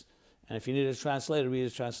Kinnus. And if you need a translator, read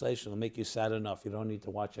his translation. It'll make you sad enough. You don't need to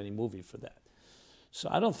watch any movie for that. So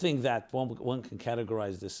I don't think that one can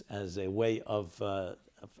categorize this as a way of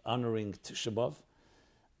honoring Tisha B'Av.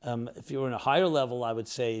 If you're in a higher level, I would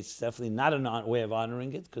say it's definitely not a way of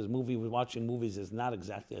honoring it because watching movies is not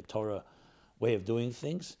exactly a Torah way of doing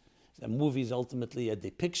things. A movie is ultimately a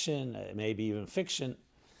depiction, maybe even fiction.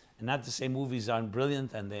 And not to say movies aren't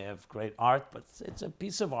brilliant and they have great art, but it's a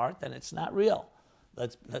piece of art and it's not real.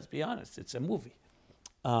 Let's be honest, it's a movie.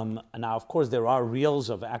 And now, of course, there are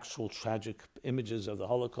reels of actual tragic images of the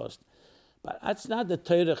Holocaust, but that's not the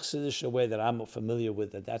Torah Chassidish way that I'm familiar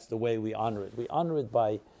with, that's the way we honor it. We honor it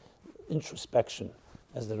by introspection,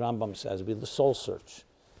 as the Rambam says, the soul search.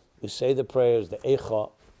 We say the prayers, the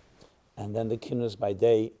Eicha, and then the Kinnus by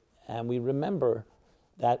day, and we remember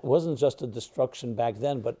that wasn't just a destruction back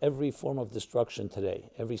then, but every form of destruction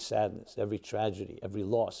today, every sadness, every tragedy, every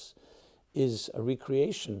loss, is a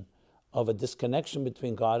recreation of a disconnection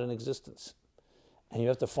between God and existence. And you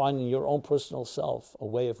have to find in your own personal self a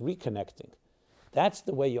way of reconnecting. That's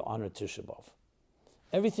the way you honor Tisha B'Av.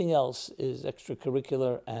 Everything else is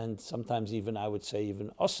extracurricular and sometimes even, I would say,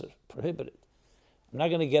 even usr, prohibited. I'm not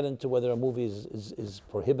going to get into whether a movie is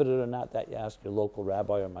prohibited or not. That you ask your local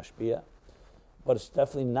rabbi or mashpia. But it's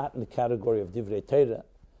definitely not in the category of divrei Torah.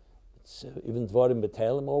 It's even dvarim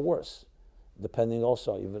b'teilim or worse, depending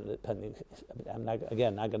also. I'm not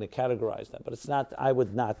going to categorize that, but it's not. I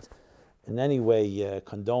would not in any way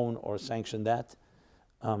condone or sanction that.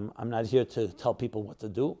 I'm not here to tell people what to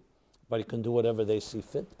do, but you can do whatever they see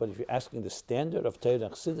fit. But if you're asking the standard of Torah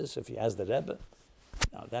and Chassidus, if you ask the Rebbe,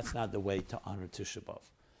 no, that's not the way to honor Tisha B'Av.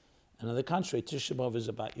 And on the contrary, Tisha B'Av is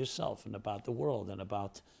about yourself and about the world and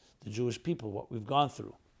about the Jewish people, what we've gone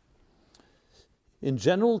through. In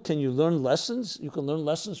general, can you learn lessons? You can learn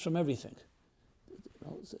lessons from everything.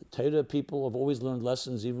 Torah people have always learned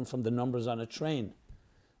lessons even from the numbers on a train,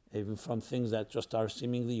 even from things that just are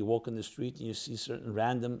seemingly, you walk in the street and you see certain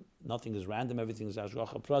random, nothing is random, everything is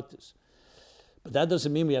hashgacha pratis. But that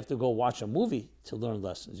doesn't mean we have to go watch a movie to learn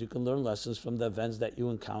lessons. You can learn lessons from the events that you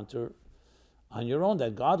encounter on your own,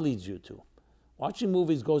 that God leads you to. Watching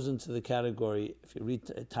movies goes into the category, if you read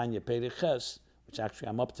Tanya Periches, which actually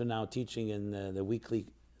I'm up to now teaching in the weekly,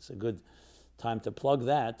 it's a good time to plug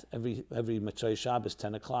that. Every Motzei Shabbos,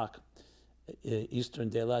 10 o'clock, Eastern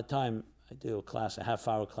Daylight Time, I do a class, a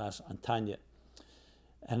half-hour class on Tanya.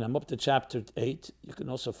 And I'm up to chapter 8. You can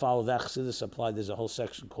also follow that Chassidus Applied. There's a whole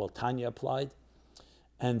section called Tanya Applied.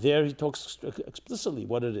 And there he talks explicitly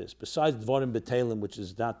what it is. Besides Dvarim B'Teilim, which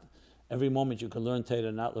is not every moment you can learn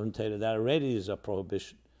Torah, not learn Torah, that already is a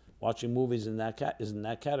prohibition. Watching movies is in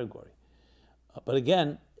that category. But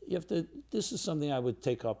again, you have to. This is something I would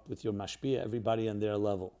take up with your mashpia, everybody on their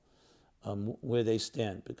level, where they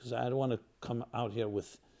stand, because I don't want to come out here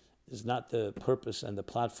with. Is not the purpose and the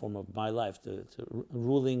platform of my life, the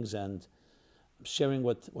rulings and sharing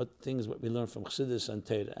what we learn from Chassidus and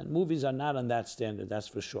Torah. And movies are not on that standard, that's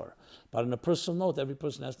for sure. But on a personal note, every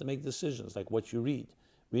person has to make decisions, like what you read.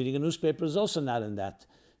 Reading a newspaper is also not in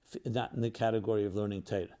the category of learning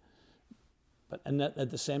Torah. But at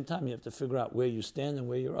the same time, you have to figure out where you stand and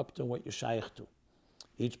where you're up to and what you're shaykh to.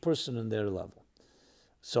 Each person on their level.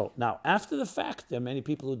 So now, after the fact, there are many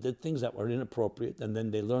people who did things that were inappropriate, and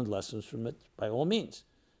then they learned lessons from it. By all means,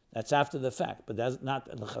 that's after the fact. But that's not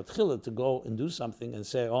l'chatchila to go and do something and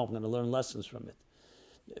say, "Oh, I'm going to learn lessons from it."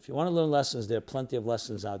 If you want to learn lessons, there are plenty of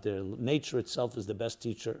lessons out there. Nature itself is the best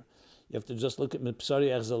teacher. You have to just look at Mipsari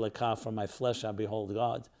Echzelekah, from my flesh I behold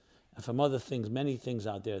God, and from other things, many things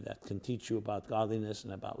out there that can teach you about godliness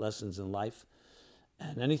and about lessons in life.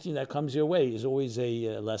 And anything that comes your way is always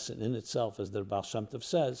a lesson in itself, as the Baal Shem Tov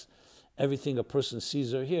says. Everything a person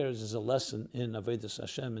sees or hears is a lesson in Avodas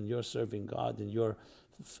Hashem, and you're serving God, and you're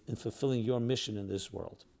in fulfilling your mission in this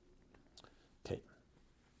world. Okay.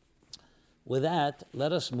 With that,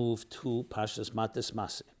 let us move to Parshas Matis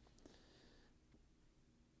Maseh,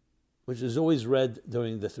 which is always read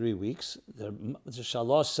during the 3 weeks. The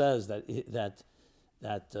Shalosh says that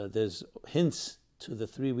there's hints to the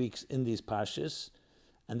 3 weeks in these parshas.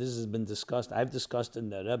 And this has been discussed. I've discussed, and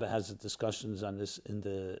the Rebbe has discussions on this.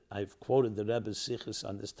 I've quoted the Rebbe's sichos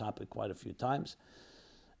on this topic quite a few times.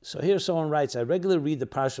 So here, someone writes: I regularly read the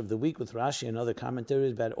parsha of the week with Rashi and other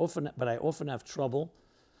commentaries, but I often have trouble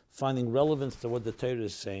finding relevance to what the Torah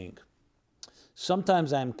is saying.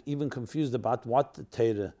 Sometimes I'm even confused about what the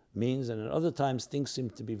Torah means, and at other times things seem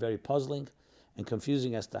to be very puzzling and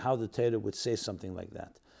confusing as to how the Torah would say something like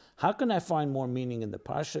that. How can I find more meaning in the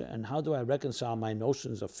Parsha, and how do I reconcile my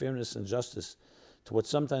notions of fairness and justice to what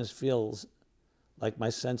sometimes feels like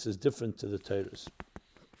my sense is different to the Torah's?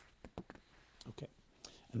 Okay.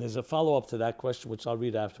 And there's a follow-up to that question, which I'll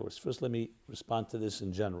read afterwards. First, let me respond to this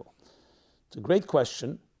in general. It's a great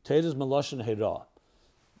question. Torah's Meloshen Hera.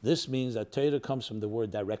 This means that Torah comes from the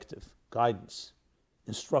word directive, guidance,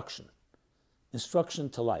 instruction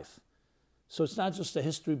to life. So it's not just a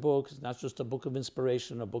history book, it's not just a book of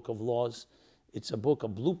inspiration, a book of laws. It's a book, a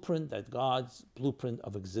blueprint, that God's blueprint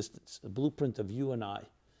of existence, a blueprint of you and I.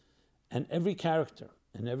 And every character,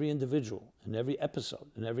 and every individual, and every episode,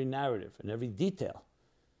 and every narrative, and every detail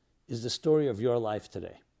is the story of your life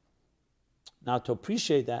today. Now, to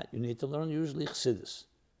appreciate that, you need to learn usually Chassidus.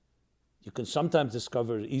 You can sometimes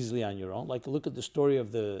discover it easily on your own. Like look at the story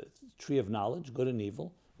of the tree of knowledge, good and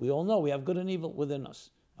evil. We all know we have good and evil within us.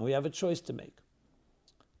 And we have a choice to make.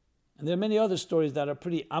 And there are many other stories that are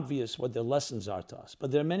pretty obvious what their lessons are to us, but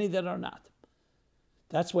there are many that are not.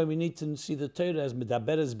 That's why we need to see the Torah as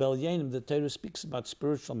Medaberes Bel Yenim. The Torah speaks about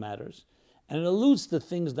spiritual matters, and it alludes to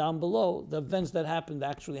things down below, the events that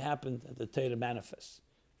actually happened, that the Torah manifests.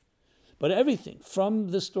 But everything, from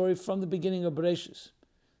the story, from the beginning of Bereshis,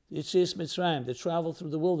 Yetzias Mitzrayim, the travel through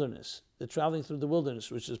the wilderness,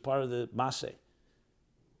 which is part of the Maseh,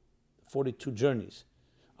 42 journeys,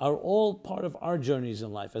 are all part of our journeys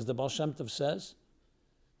in life. As the Baal Shem Tov says,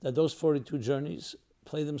 that those 42 journeys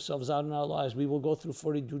play themselves out in our lives. We will go through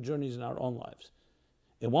 42 journeys in our own lives.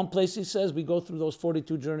 In one place he says we go through those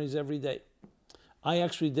 42 journeys every day. I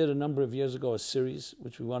actually did a number of years ago a series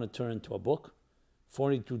which we want to turn into a book,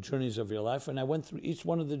 42 Journeys of Your Life, and I went through each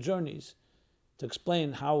one of the journeys to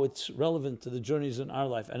explain how it's relevant to the journeys in our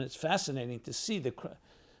life. And it's fascinating to see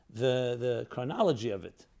the chronology of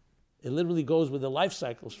it. It literally goes with the life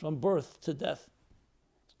cycles from birth to death.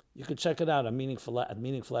 You could check it out at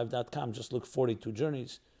meaningfullife.com. Just look 42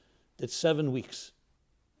 journeys. Did 7 weeks.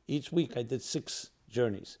 Each week I did 6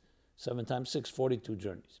 journeys. 7 times 6, 42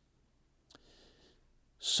 journeys.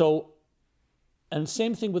 So, and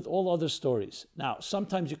same thing with all other stories. Now,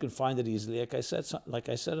 sometimes you can find it easily, like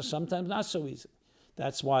I said, or sometimes not so easy.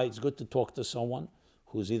 That's why it's good to talk to someone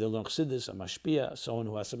who's either learned Chassidus, a mashpia, someone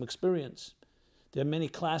who has some experience. There are many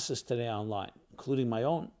classes today online, including my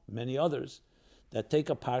own, many others, that take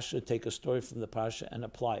a parsha, take a story from the parsha, and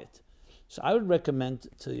apply it. So I would recommend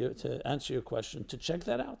to answer your question to check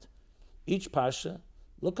that out. Each parsha,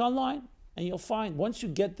 look online, and you'll find once you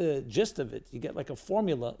get the gist of it, you get like a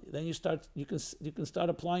formula. Then you can start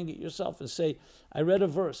applying it yourself and say, I read a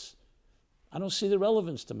verse, I don't see the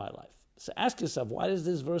relevance to my life. So ask yourself, why does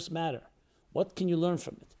this verse matter? What can you learn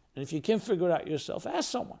from it? And if you can't figure it out yourself, ask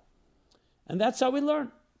someone. And that's how we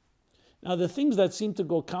learn. Now, the things that seem to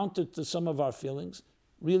go counter to some of our feelings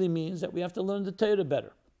really means that we have to learn the Torah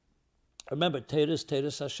better. Remember, Torah is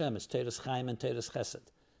Torah Hashem, it's Torah Chaim and Torah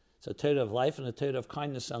Chesed. It's a Torah of life and a Torah of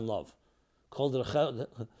kindness and love. The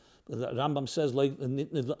Rambam says, the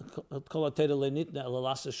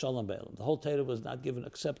whole Torah was not given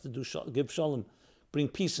except to give shalom, bring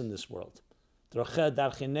peace in this world.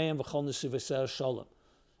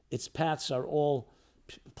 Its paths are all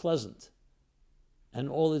pleasant, and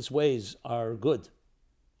all its ways are good,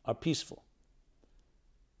 are peaceful.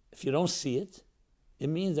 If you don't see it, it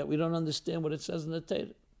means that we don't understand what it says in the Torah.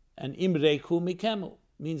 And imreku mikemu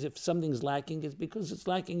means if something's lacking, it's because it's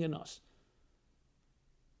lacking in us.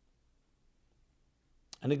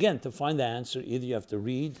 And again, to find the answer, either you have to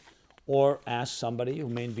read or ask somebody who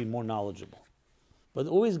may be more knowledgeable. But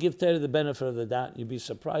always give Torah the benefit of the doubt. You'd be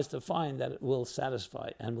surprised to find that it will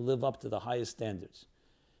satisfy and will live up to the highest standards.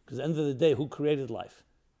 Because at the end of the day, who created life?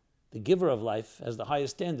 The giver of life has the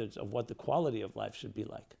highest standards of what the quality of life should be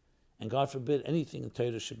like. And God forbid anything in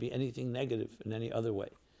Torah should be anything negative in any other way.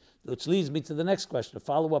 Which leads me to the next question, a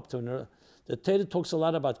follow-up to the Torah talks a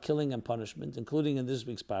lot about killing and punishment, including in this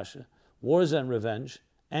week's Pasha, wars and revenge,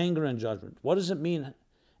 anger and judgment. What does it mean,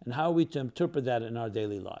 and how are we to interpret that in our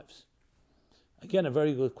daily lives? Again, a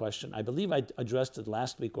very good question. I believe I addressed it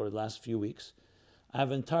last week or the last few weeks. I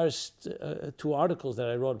have entire 2 articles that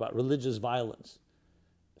I wrote about religious violence.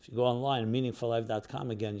 If you go online, meaningfullife.com,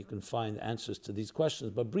 again, you can find answers to these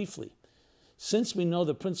questions. But briefly, since we know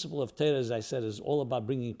the principle of Torah, as I said, is all about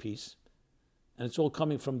bringing peace, and it's all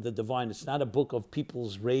coming from the divine, it's not a book of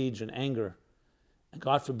people's rage and anger, and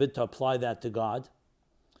God forbid to apply that to God.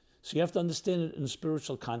 So you have to understand it in a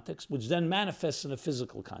spiritual context, which then manifests in a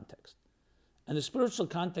physical context. And the spiritual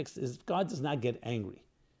context is God does not get angry.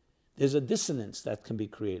 There's a dissonance that can be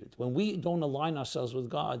created. When we don't align ourselves with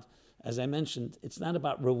God, as I mentioned, it's not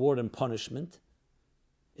about reward and punishment.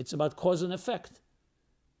 It's about cause and effect.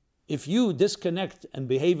 If you disconnect and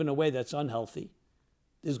behave in a way that's unhealthy,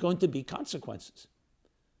 there's going to be consequences.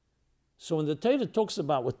 So when the Torah talks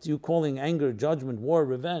about what you're calling anger, judgment, war,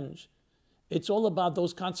 revenge, it's all about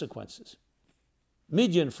those consequences.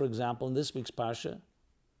 Midian, for example, in this week's Parsha,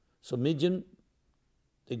 so Midian,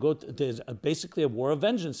 there's basically a war of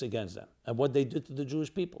vengeance against them and what they did to the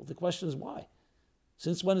Jewish people. The question is why?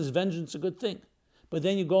 Since when is vengeance a good thing? But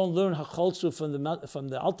then you go and learn Hacholzu from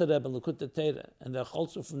the Alter Rebbe and Likutei Torah, and the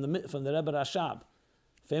Hacholzu from the Rebbe Rashab,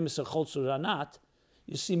 famous Hacholzu Ranat.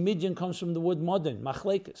 You see, Midian comes from the word modin,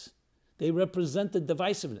 machlekes. They represented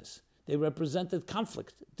divisiveness. They represented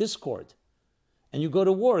conflict, discord. And you go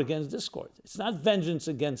to war against discord. It's not vengeance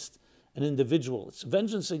against an individual. It's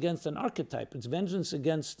vengeance against an archetype. It's vengeance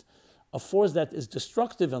against a force that is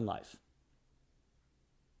destructive in life.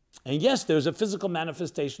 And yes, there's a physical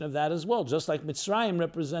manifestation of that as well, just like Mitzrayim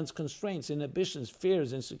represents constraints, inhibitions,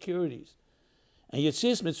 fears, insecurities. And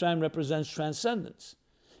Yetzias Mitzrayim represents transcendence.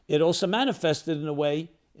 It also manifested in a way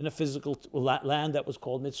in a physical land that was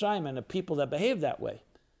called Mitzrayim and a people that behaved that way.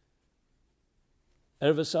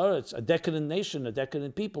 Erev Haaretz, a decadent nation, a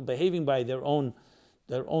decadent people behaving by their own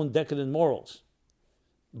decadent morals.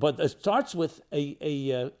 But it starts with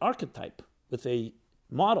a archetype, with a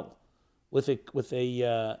model, with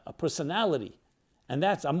a personality, and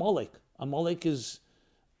that's Amalek. Amalek is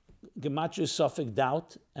Gematria is suffix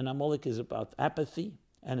doubt, and Amalek is about apathy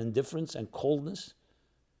and indifference and coldness.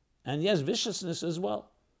 And yes, viciousness as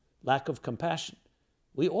well, lack of compassion.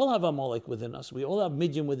 We all have Amalek within us. We all have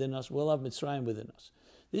Midian within us. We all have Mitzrayim within us.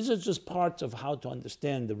 These are just parts of how to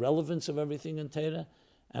understand the relevance of everything in Torah,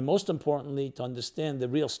 and most importantly, to understand the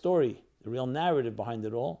real story, the real narrative behind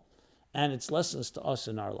it all, and its lessons to us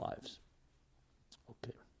in our lives.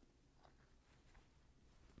 Okay.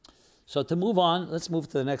 So to move on, let's move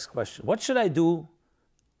to the next question. What should I do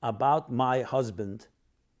about my husband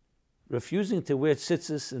refusing to wear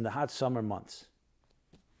tzitzis in the hot summer months?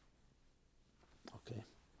 Okay.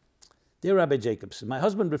 Dear Rabbi Jacobson, my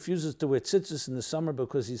husband refuses to wear tzitzis in the summer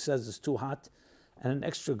because he says it's too hot and an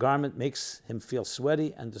extra garment makes him feel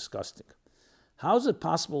sweaty and disgusting. How is it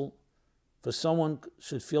possible for someone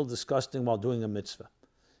should feel disgusting while doing a mitzvah?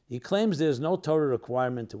 He claims there is no Torah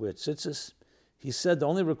requirement to wear tzitzis. He said the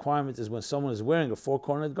only requirement is when someone is wearing a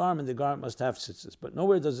four-cornered garment, the garment must have tzitzis. But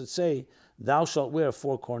nowhere does it say, thou shalt wear a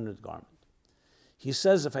four-cornered garment. He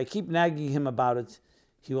says if I keep nagging him about it,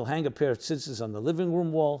 he will hang a pair of tzitzis on the living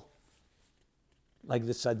room wall like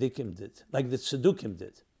the tzaddikim did, like the tzedukim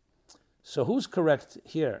did. So who's correct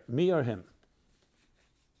here, me or him?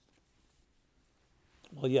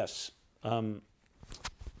 Well, yes.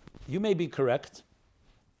 You may be correct.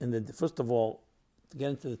 First of all, to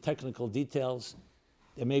get into the technical details,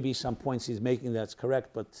 there may be some points he's making that's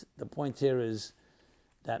correct, but the point here is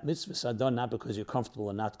that mitzvahs are done not because you're comfortable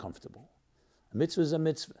or not comfortable. A mitzvah is a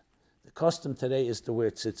mitzvah. The custom today is to wear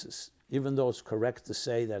tzitzis, even though it's correct to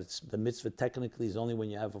say that the mitzvah technically is only when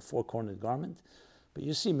you have a four-cornered garment. But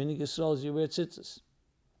you see, many Yisrael, you wear tzitzis.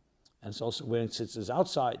 And it's also wearing tzitzis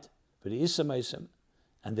outside for the Issa Meisim.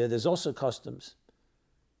 And there's also customs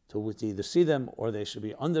to either see them or they should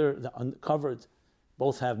be covered.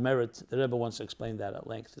 Both have merit. The Rebbe once explained that at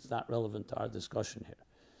length. It's not relevant to our discussion here.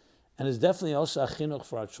 And it's definitely also a chinuch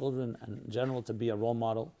for our children and in general to be a role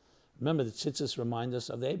model. Remember, the tzitzis remind us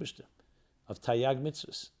of the Eibishter, of Taryag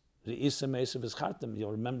mitzvahs. The Issa Meisav is Chartam.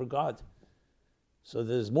 You'll remember God. So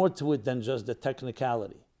there's more to it than just the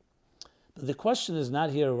technicality. But the question is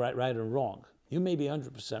not here right or wrong. You may be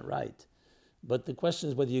 100% right. But the question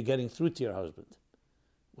is whether you're getting through to your husband,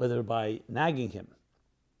 whether by nagging him.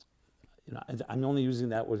 I'm only using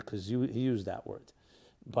that word because he used that word.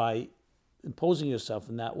 By imposing yourself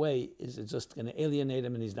in that way, is it just going to alienate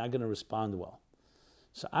him and he's not going to respond well?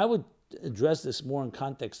 So I would address this more in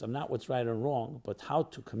context of not what's right or wrong, but how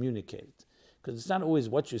to communicate it. Because it's not always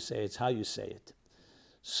what you say, it's how you say it.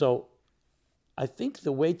 So I think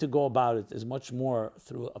the way to go about it is much more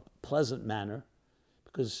through a pleasant manner,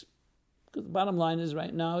 because the bottom line is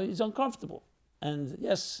right now he's uncomfortable. And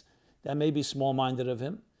yes, that may be small-minded of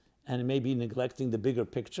him, and it may be neglecting the bigger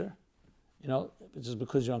picture. Just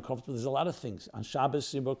because you're uncomfortable, there's a lot of things. On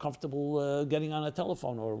Shabbos, you're more comfortable getting on a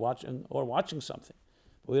telephone or watching something.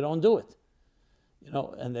 But we don't do it.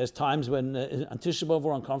 And there's times when on Tisha B'Av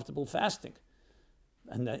we're uncomfortable fasting.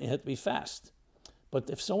 And you have to be fast. But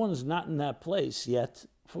if someone is not in that place yet,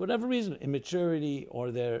 for whatever reason, immaturity,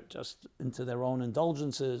 or they're just into their own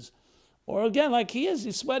indulgences, or again, like he is,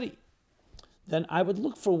 he's sweaty, then I would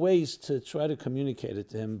look for ways to try to communicate it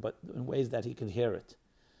to him, but in ways that he can hear it.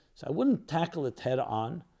 So I wouldn't tackle it head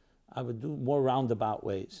on. I would do more roundabout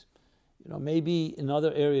ways. Maybe in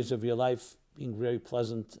other areas of your life, being very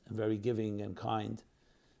pleasant and very giving and kind.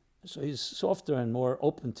 So he's softer and more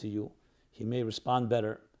open to you. He may respond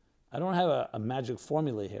better. I don't have a magic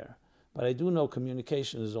formula here, but I do know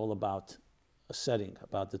communication is all about a setting,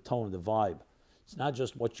 about the tone, the vibe. It's not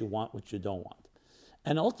just what you want, what you don't want.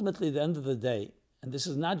 And ultimately, at the end of the day, and this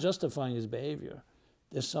is not justifying his behavior,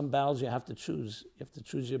 there's some battles you have to choose. You have to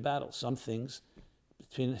choose your battle. Some things,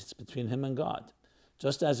 it's between him and God.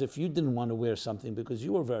 Just as if you didn't want to wear something because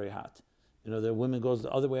you were very hot. There are women goes the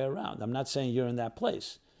other way around. I'm not saying you're in that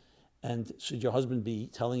place. And should your husband be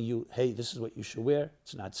telling you, hey, this is what you should wear?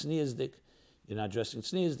 It's not tzniazdik. You're not dressing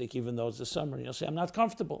tzniazdik, even though it's the summer. And you'll say, I'm not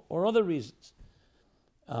comfortable, or other reasons.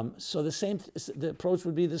 So the approach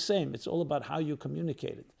would be the same. It's all about how you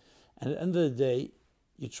communicate it. And at the end of the day,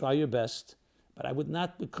 you try your best, but I would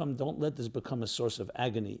not don't let this become a source of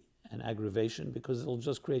agony and aggravation, because it'll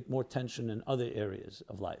just create more tension in other areas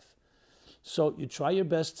of life. So you try your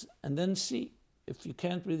best and then see. If you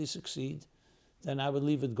can't really succeed, then I would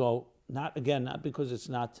leave it go. Not because it's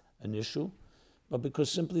not an issue, but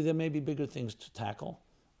because simply there may be bigger things to tackle,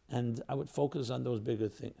 and I would focus on those bigger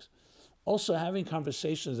things. Also, having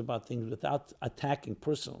conversations about things without attacking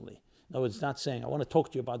personally. No, it's not saying, I want to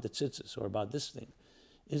talk to you about the tzitzis or about this thing,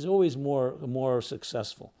 is always more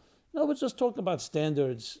successful. No, but just talk about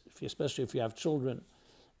standards, especially if you have children,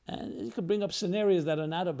 And you could bring up scenarios that are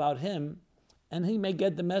not about him, and he may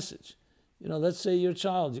get the message. Let's say your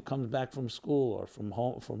child comes back from school or from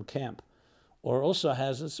home, from camp, or also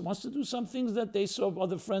wants to do some things that they saw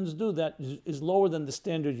other friends do that is lower than the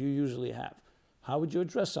standard you usually have. How would you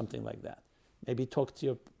address something like that? Maybe talk to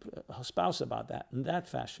your spouse about that in that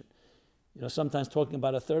fashion. Sometimes talking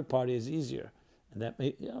about a third party is easier. And that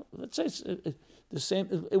may, let's say it's the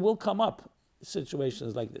same, it will come up,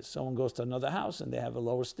 situations like this. Someone goes to another house and they have a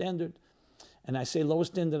lower standard. And I say lower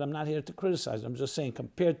standard, I'm not here to criticize. I'm just saying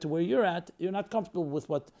compared to where you're at, you're not comfortable with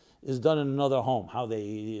what is done in another home,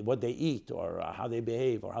 what they eat, or how they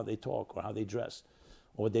behave, or how they talk, or how they dress,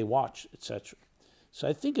 or what they watch, etc. So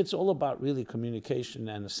I think it's all about really communication,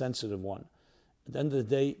 and a sensitive one. At the end of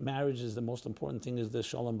the day, marriage is the most important thing, is the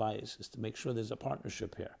shalom bayis, is to make sure there's a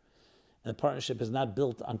partnership here. And the partnership is not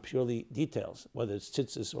built on purely details, whether it's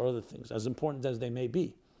tzitzis or other things, as important as they may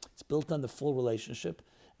be. It's built on the full relationship,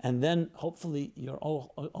 and then hopefully your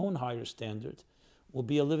own higher standard will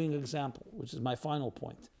be a living example, which is my final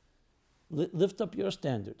point. Lift up your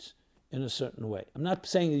standards in a certain way. I'm not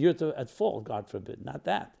saying you're at fault, God forbid, not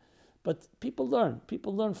that. But people learn.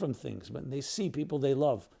 People learn from things. When they see people they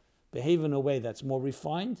love behave in a way that's more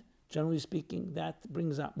refined, generally speaking, that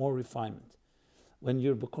brings out more refinement. When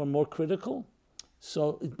you become more critical,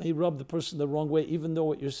 so it may rub the person the wrong way, even though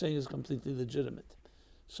what you're saying is completely legitimate.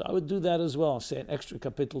 So I would do that as well. Say an extra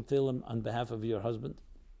kapitel Tehillim on behalf of your husband.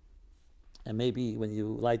 And maybe when you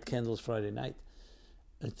light candles Friday night,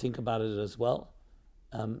 think about it as well.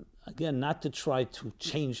 Again, not to try to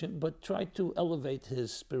change him, but try to elevate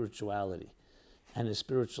his spirituality and his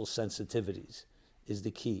spiritual sensitivities is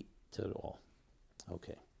the key to it all.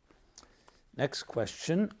 Okay. Next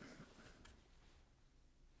question.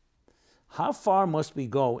 How far must we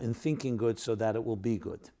go in thinking good so that it will be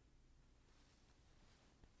good?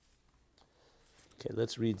 Okay,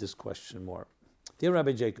 let's read this question more. Dear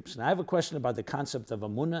Rabbi Jacobson, I have a question about the concept of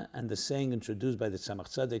Amunah and the saying introduced by the Tzemach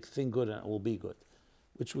Tzedek, think good and it will be good,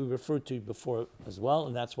 which we referred to before as well,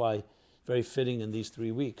 and that's why very fitting in these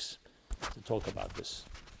 3 weeks to talk about this.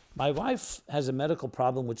 My wife has a medical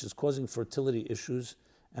problem which is causing fertility issues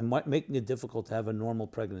and making it difficult to have a normal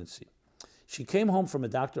pregnancy. She came home from a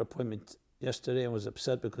doctor appointment yesterday and was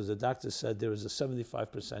upset because the doctor said there is a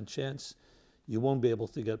 75% chance you won't be able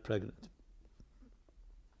to get pregnant.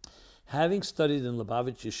 Having studied in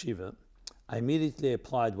Lubavitch Yeshiva, I immediately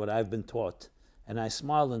applied what I've been taught, and I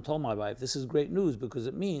smiled and told my wife, this is great news because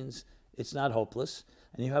it means it's not hopeless,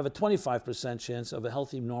 and you have a 25% chance of a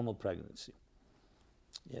healthy, normal pregnancy.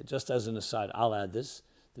 Yeah, just as an aside, I'll add this.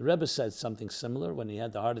 The Rebbe said something similar when he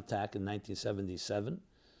had the heart attack in 1977.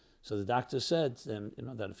 So the doctor said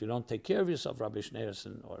that if you don't take care of yourself, Rabbi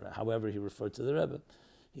Schneerson, or however he referred to the Rebbe,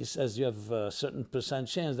 he says you have a certain percent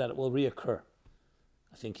chance that it will reoccur.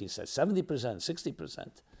 I think he said 70%, 60%,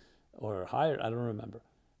 or higher, I don't remember.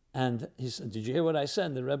 And he said, did you hear what I said?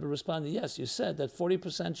 And the Rebbe responded, yes, you said that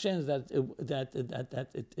 40% chance that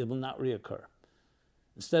it will not reoccur.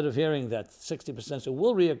 Instead of hearing that 60% it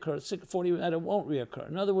will reoccur, 40% that it won't reoccur.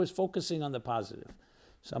 In other words, focusing on the positive.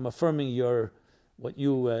 So I'm affirming what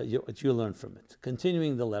you learned from it.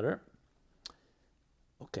 Continuing the letter.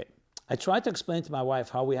 Okay. I tried to explain to my wife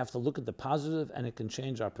how we have to look at the positive and it can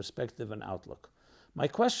change our perspective and outlook. My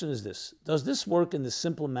question is this: does this work in the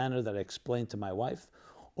simple manner that I explained to my wife?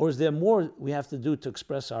 Or is there more we have to do to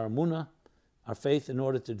express our emunah, our faith, in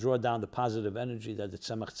order to draw down the positive energy that the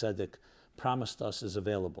Tzemach Tzedek promised us is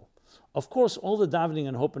available? Of course, all the davening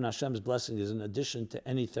and hope in Hashem's blessing is in addition to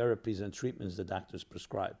any therapies and treatments the doctors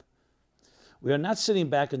prescribe. We are not sitting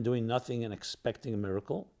back and doing nothing and expecting a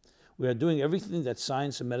miracle. We are doing everything that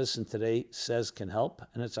science and medicine today says can help,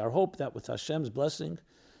 and it's our hope that with Hashem's blessing,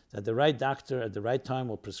 that the right doctor at the right time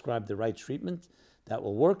will prescribe the right treatment that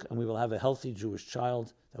will work, and we will have a healthy Jewish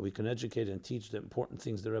child that we can educate and teach the important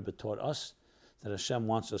things the Rebbe taught us that Hashem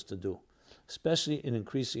wants us to do, especially in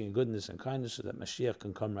increasing in goodness and kindness so that Mashiach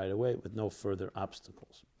can come right away with no further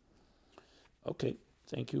obstacles. Okay,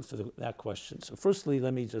 thank you for that question. So firstly,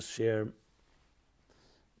 let me just share,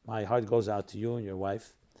 my heart goes out to you and your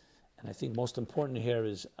wife. And I think most important here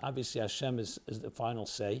is, obviously Hashem is the final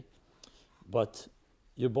say, but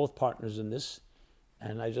you're both partners in this.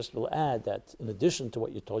 And I just will add that in addition to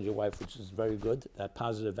what you told your wife, which is very good, that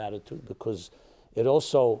positive attitude, because it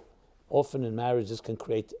also, often in marriages, can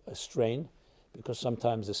create a strain, because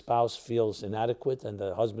sometimes the spouse feels inadequate and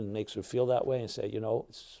the husband makes her feel that way and say,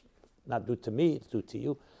 it's not due to me, it's due to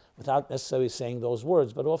you, without necessarily saying those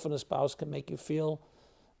words. But often a spouse can make you feel,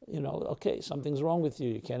 okay, something's wrong with you,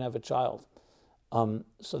 you can't have a child.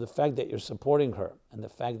 So the fact that you're supporting her and the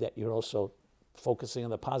fact that you're also focusing on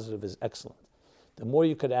the positive is excellent. the more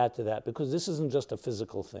you could add to that, because this isn't just a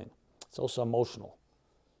physical thing, it's also emotional.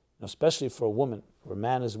 Especially for a woman, or a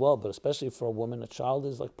man as well, but especially for a woman, a child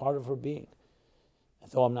is like part of her being.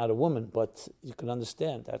 And though I'm not a woman, but you can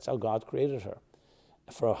understand, that's how God created her.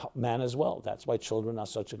 For a man as well, that's why children are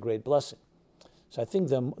such a great blessing. So I think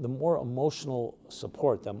the more emotional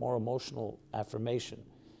support, the more emotional affirmation,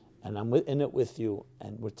 and I'm in it with you,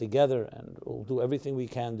 and we're together, and we'll do everything we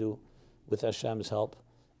can do with Hashem's help,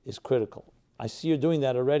 is critical. I see you're doing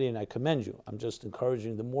that already, and I commend you. I'm just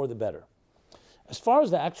encouraging, the more the better. As far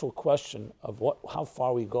as the actual question of how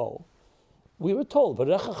far we go, we were told,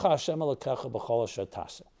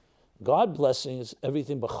 God blessings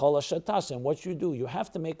everything b'chol hashatasa, and what you do, you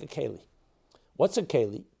have to make a keli. What's a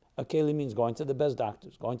keli? A keli means going to the best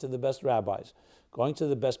doctors, going to the best rabbis, going to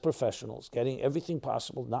the best professionals, getting everything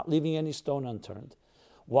possible, not leaving any stone unturned,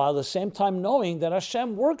 while at the same time knowing that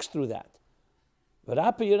Hashem works through that.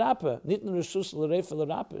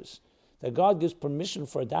 That God gives permission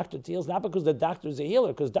for a doctor to heal, not because the doctor is a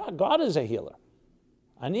healer, because God is a healer.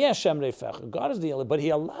 Ani Hashem reifech, God is the healer, but He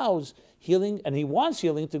allows healing, and He wants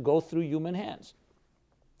healing to go through human hands,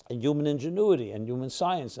 and human ingenuity, and human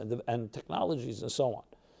science, and technologies, and so on.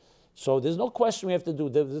 So there's no question we have to do.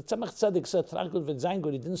 The Tzemach Tzedek said,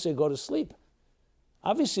 he didn't say go to sleep.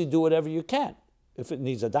 Obviously, do whatever you can. If it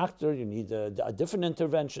needs a doctor, you need different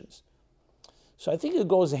interventions. So I think it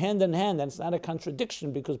goes hand in hand, and it's not a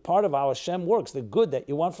contradiction, because part of how Hashem works, the good that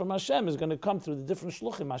you want from Hashem, is going to come through the different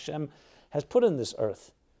shluchim Hashem has put in this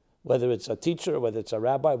earth. Whether it's a teacher, whether it's a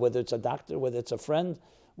rabbi, whether it's a doctor, whether it's a friend,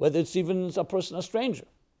 whether it's even a person, a stranger.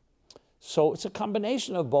 So it's a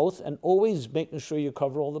combination of both, and always making sure you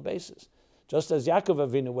cover all the bases. Just as Yaakov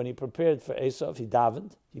Avinu, when he prepared for Esav, he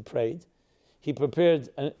davened, he prayed, he prepared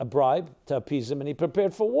a bribe to appease him, and he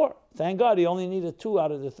prepared for war. Thank God he only needed 2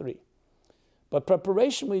 out of the 3. But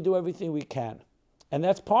preparation, we do everything we can. And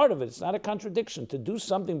that's part of it. It's not a contradiction. To do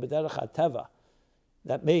something b'derech hateva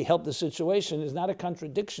that may help the situation is not a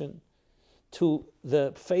contradiction to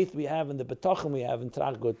the faith we have and the betachim we have in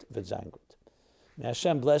Trachgut v'Zayin Gut. May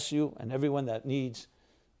Hashem bless you and everyone that needs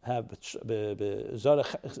have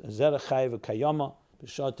zerach chai v'kayama,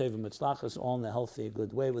 b'shah tov v'mitzlachas, all in a healthy,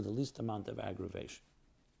 good way with the least amount of aggravation.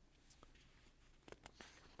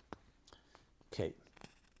 Okay.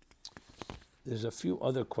 There's a few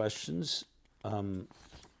other questions. Let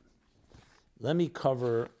me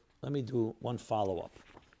do one follow-up.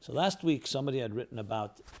 So last week, somebody had written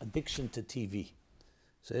about addiction to TV.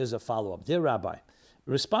 So here's a follow-up. Dear Rabbi,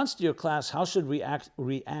 in response to your class, how should we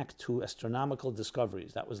react to astronomical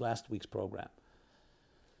discoveries? That was last week's program.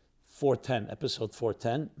 410, episode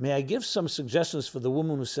 410. May I give some suggestions for the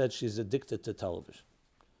woman who said she's addicted to television?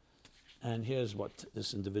 And here's what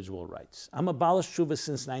this individual writes. I'm a Baal Shuva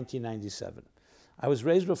since 1997. I was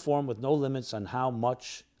raised Reform with no limits on how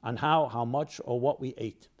much, or what we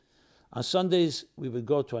ate. On Sundays, we would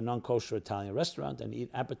go to a non-kosher Italian restaurant and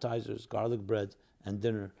eat appetizers, garlic bread, and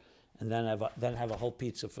dinner, and then have a whole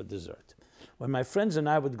pizza for dessert. When my friends and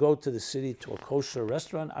I would go to the city to a kosher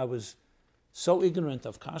restaurant, I was so ignorant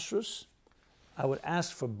of kashrus, I would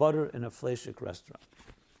ask for butter in a fleishik restaurant.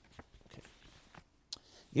 Okay.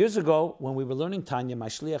 Years ago, when we were learning Tanya, my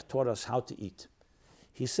shliach taught us how to eat.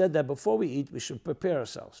 He said that before we eat, we should prepare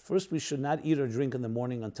ourselves. First, we should not eat or drink in the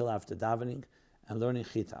morning until after davening and learning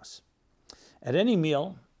chitas. At any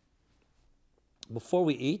meal, before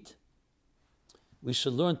we eat, we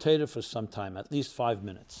should learn Torah for some time, at least 5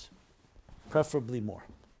 minutes, preferably more.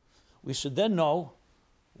 We should then know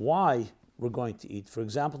why we're going to eat. For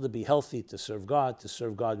example, to be healthy, to serve God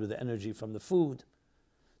with the energy from the food,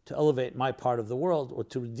 to elevate my part of the world, or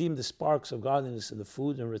to redeem the sparks of godliness in the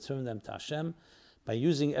food and return them to Hashem, by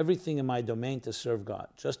using everything in my domain to serve God.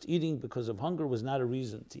 Just eating because of hunger was not a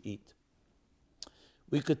reason to eat.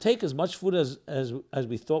 We could take as much food as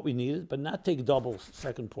we thought we needed, but not take double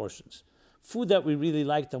second portions. Food that we really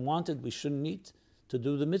liked and wanted, we shouldn't eat, to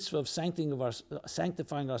do the mitzvah of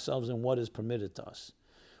sanctifying ourselves in what is permitted to us.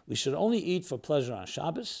 We should only eat for pleasure on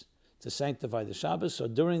Shabbos, to sanctify the Shabbos, so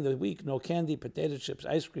during the week, no candy, potato chips,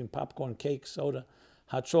 ice cream, popcorn, cake, soda,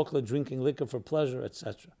 hot chocolate, drinking liquor for pleasure,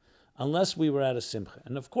 etc., unless we were at a simcha.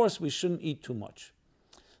 And of course, we shouldn't eat too much,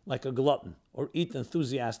 like a glutton, or eat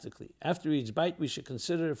enthusiastically. After each bite, we should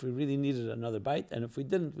consider if we really needed another bite, and if we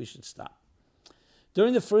didn't, we should stop.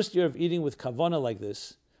 During the first year of eating with kavana like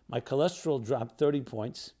this, my cholesterol dropped 30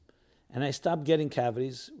 points, and I stopped getting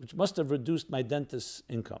cavities, which must have reduced my dentist's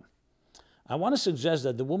income. I want to suggest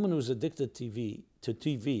that the woman who's addicted to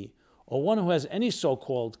TV, or one who has any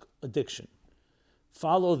so-called addiction,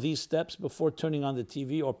 follow these steps before turning on the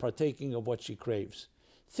TV or partaking of what she craves.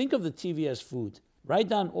 Think of the TV as food, Write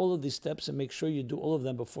down all of these steps and make sure you do all of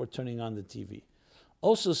them before turning on the TV.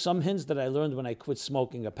 Also, some hints that I learned when I quit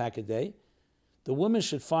smoking a pack a day. The woman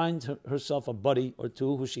should find herself a buddy or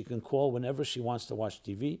two who she can call whenever she wants to watch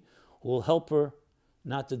TV, who will help her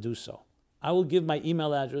not to do so. I will give my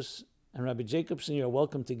email address, and Rabbi Jacobson, you're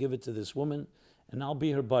welcome to give it to this woman, and I'll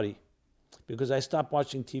be her buddy, because I stopped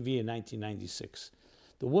watching TV in 1996.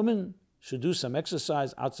 The woman should do some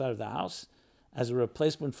exercise outside of the house as a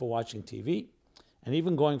replacement for watching TV, and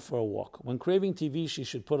even going for a walk. When craving TV, she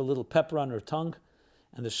should put a little pepper on her tongue,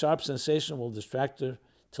 and the sharp sensation will distract her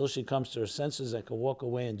till she comes to her senses and can walk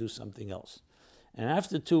away and do something else. And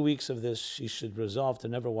after 2 weeks of this, she should resolve to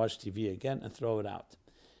never watch TV again and throw it out.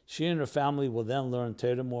 She and her family will then learn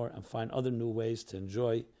Torah more and find other new ways to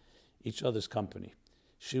enjoy each other's company.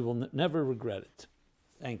 She will never regret it.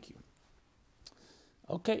 Thank you.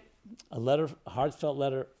 Okay, a letter, a heartfelt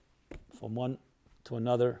letter from one to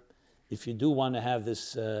another. If you do want to have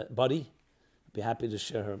this buddy, I'd be happy to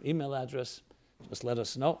share her email address. Just let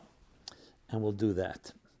us know, and we'll do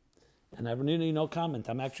that. And I really no comment.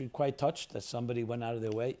 I'm actually quite touched that somebody went out of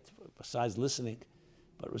their way, besides listening,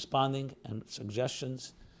 but responding and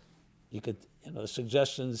suggestions. The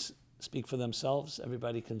suggestions speak for themselves.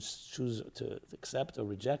 Everybody can choose to accept or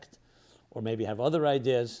reject, or maybe have other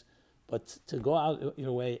ideas. But to go out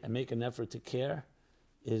your way and make an effort to care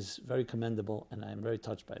is very commendable, and I'm very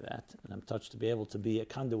touched by that. And I'm touched to be able to be a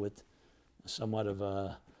conduit, somewhat of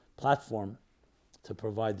a platform to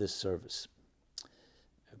provide this service.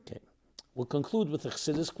 Okay. We'll conclude with a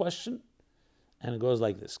Chassidus question, and it goes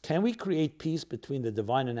like this. Can we create peace between the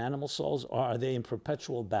divine and animal souls, or are they in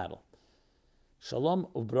perpetual battle? Shalom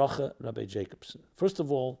ubracha, Rabbi Jacobson. First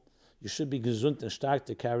of all, you should be gesund and stark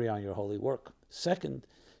to carry on your holy work. Second,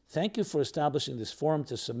 thank you for establishing this forum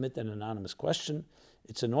to submit an anonymous question.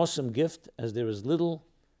 It's an awesome gift, as there is little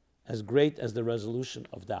as great as the resolution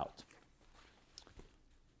of doubt.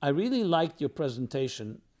 I really liked your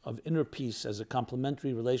presentation of inner peace as a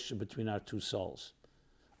complementary relationship between our two souls.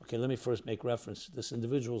 Okay, let me first make reference to this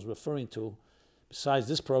individual is referring to. Besides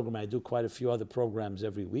this program, I do quite a few other programs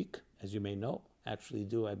every week, as you may know. Actually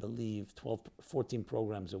do, I believe, 14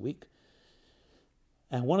 programs a week.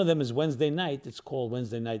 And one of them is Wednesday night. It's called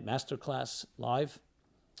Wednesday Night Masterclass Live.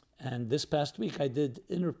 And this past week I did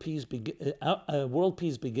Inner Peace. World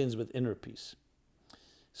Peace begins with inner peace.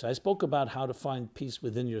 So I spoke about how to find peace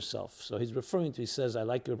within yourself. So he's referring to, he says, I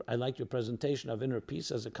like your presentation of inner peace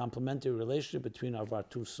as a complementary relationship between our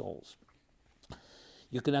two souls.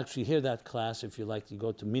 You can actually hear that class if you like. You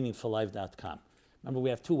go to meaningfullife.com. Remember, we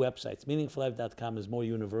have two websites. Meaningfullife.com is more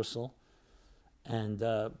universal and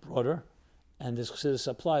broader, and this Chassidus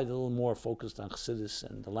Applied, a little more focused on Chassidus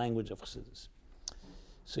and the language of Chassidus.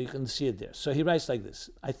 So you can see it there. So he writes like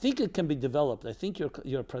this. I think it can be developed. I think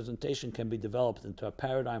your presentation can be developed into a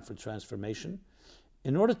paradigm for transformation.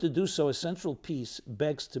 In order to do so, essential peace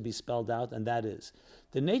begs to be spelled out, and that is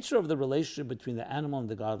the nature of the relationship between the animal and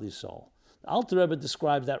the godly soul. The Alter Rebbe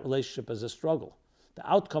describes that relationship as a struggle, the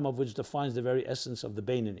outcome of which defines the very essence of the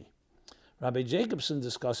Beinoni. Rabbi Jacobson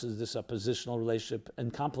discusses this oppositional relationship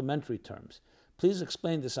in complementary terms. Please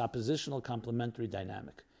explain this oppositional complementary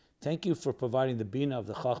dynamic. Thank you for providing the Bina of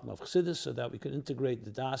the Chachma of Chassidus so that we can integrate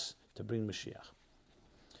the Das to bring Mashiach.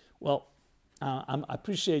 Well, I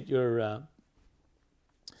appreciate your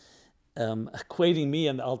equating me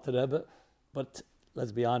and the Alter Rebbe, but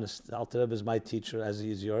let's be honest, the Alter Rebbe is my teacher as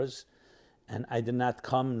he is yours, and I did not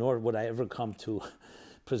come, nor would I ever come to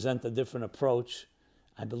present a different approach.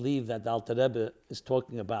 I believe that the Alter Rebbe is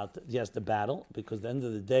talking about, yes, the battle, because at the end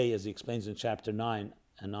of the day, as he explains in chapter 9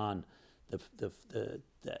 and on, the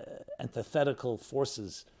antithetical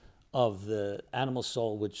forces of the animal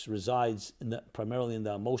soul, which resides primarily in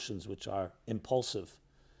the emotions, which are impulsive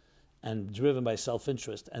and driven by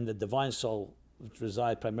self-interest, and the divine soul, which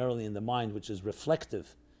resides primarily in the mind, which is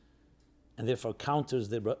reflective, and therefore counters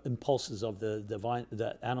the impulses of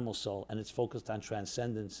the animal soul, and it's focused on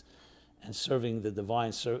transcendence and serving the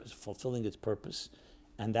divine, fulfilling its purpose,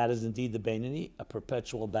 and that is indeed the Beinoni, a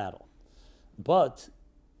perpetual battle. But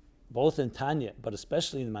both in Tanya, but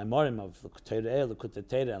especially in the Maimarim of Likutei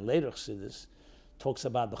Torah and later Chassidus, talks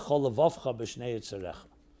about b'chol levavcha b'shnei yitzarecha.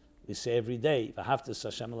 We say every day, v'haftas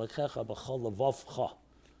Hashem Elokecha b'chol levavcha.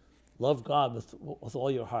 Love God with all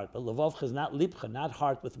your heart. But levavcha is not lipcha, not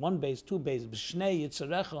heart with one base, two bases. B'shnei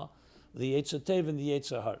yitzarecha, the Yetzer Tov and the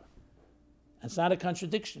Yetzer Hara. It's not a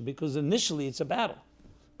contradiction, because initially it's a battle.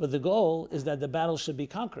 But the goal is that the battle should be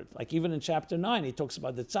conquered. Like even in chapter 9, he talks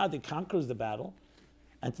about the tzaddik conquers the battle,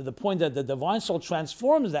 and to the point that the divine soul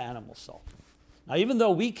transforms the animal soul. Now, even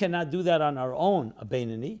though we cannot do that on our own, a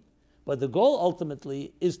Beinoni, But the goal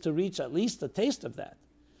ultimately is to reach at least a taste of that,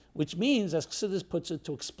 which means, as Chassidus puts it,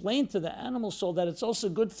 to explain to the animal soul that it's also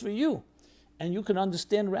good for you, and you can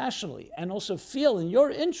understand rationally, and also feel in your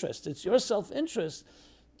interest, it's your self-interest,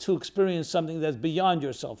 to experience something that's beyond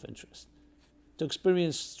your self-interest, to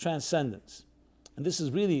experience transcendence. And this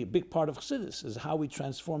is really a big part of Chassidus, is how we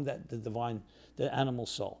transform the animal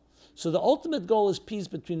soul. So the ultimate goal is peace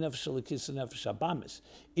between Nefesh Elokis and Nefesh Abamis,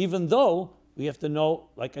 even though we have to know,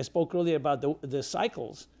 like I spoke earlier about the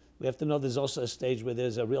cycles, we have to know there's also a stage where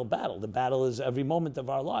there's a real battle. The battle is every moment of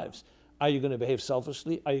our lives. Are you going to behave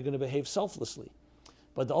selfishly? Are you going to behave selflessly?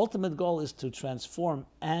 But the ultimate goal is to transform,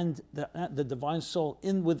 and the divine soul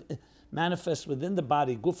manifest within the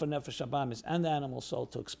body, Gufa Nefesh Abamis, and the animal soul,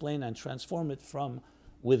 to explain and transform it from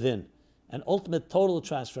within. An ultimate total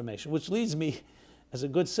transformation, which leads me as a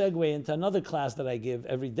good segue into another class that I give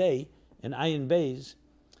every day in Ayin Beis.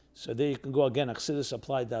 So there you can go again,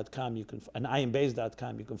 achsidusapply.com, and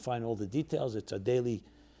ayinbeis.com, you can find all the details. It's a daily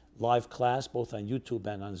live class, both on YouTube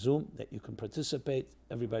and on Zoom, that you can participate.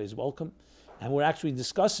 Everybody's welcome. And we're actually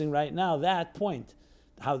discussing right now that point,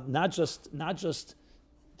 how not just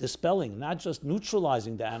dispelling, not just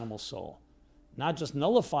neutralizing the animal soul, not just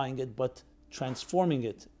nullifying it, but transforming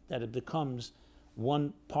it, that it becomes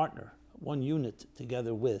one partner, one unit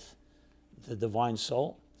together with the divine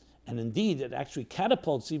soul. And indeed, it actually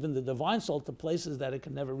catapults even the divine soul to places that it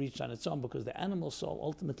can never reach on its own, because the animal soul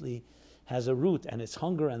ultimately has a root, and its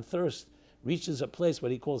hunger and thirst reaches a place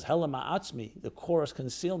what he calls Helam Ha'atzmi, the chorus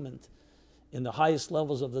concealment in the highest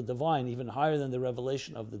levels of the divine, even higher than the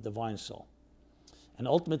revelation of the divine soul. And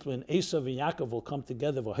ultimately, when Esav and Yaakov will come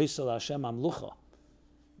together, V'Hisal Hashem Amlucha,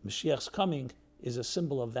 Mashiach's coming is a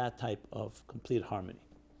symbol of that type of complete harmony.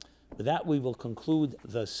 With that, we will conclude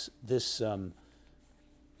this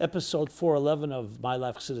episode 411 of My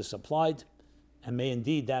Life Chassidus Applied, and may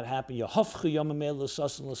indeed that happen. Yahafchu Yomamei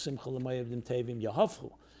L'Sasan L'Simcha L'Mayavdim Tevim.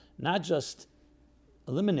 Yahafchu, not just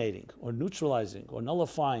eliminating or neutralizing or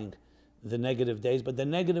nullifying the negative days, but the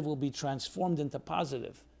negative will be transformed into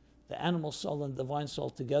positive. The animal soul and divine soul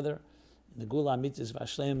together, in the Gula Amitis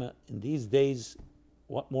Vashlema, in these days,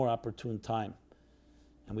 what more opportune time.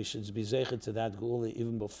 And we should be zeichet to that Gula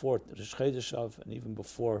even before Rosh Chodesh Av, and even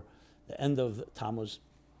before the end of Tammuz.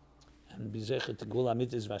 And be zeichet to Gula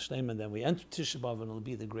Amitis Vashlema, and then we enter Tisha B'Av, and it'll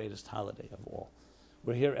be the greatest holiday of all.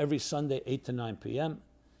 We're here every Sunday, 8 to 9 p.m.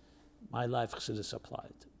 My Life Chassidus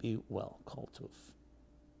Applied. Be well. Kol Tuv.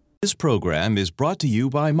 This program is brought to you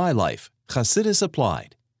by My Life, Chassidus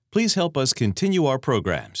Applied. Please help us continue our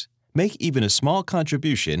programs. Make even a small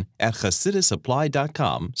contribution at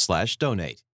chasidusapply.com/donate.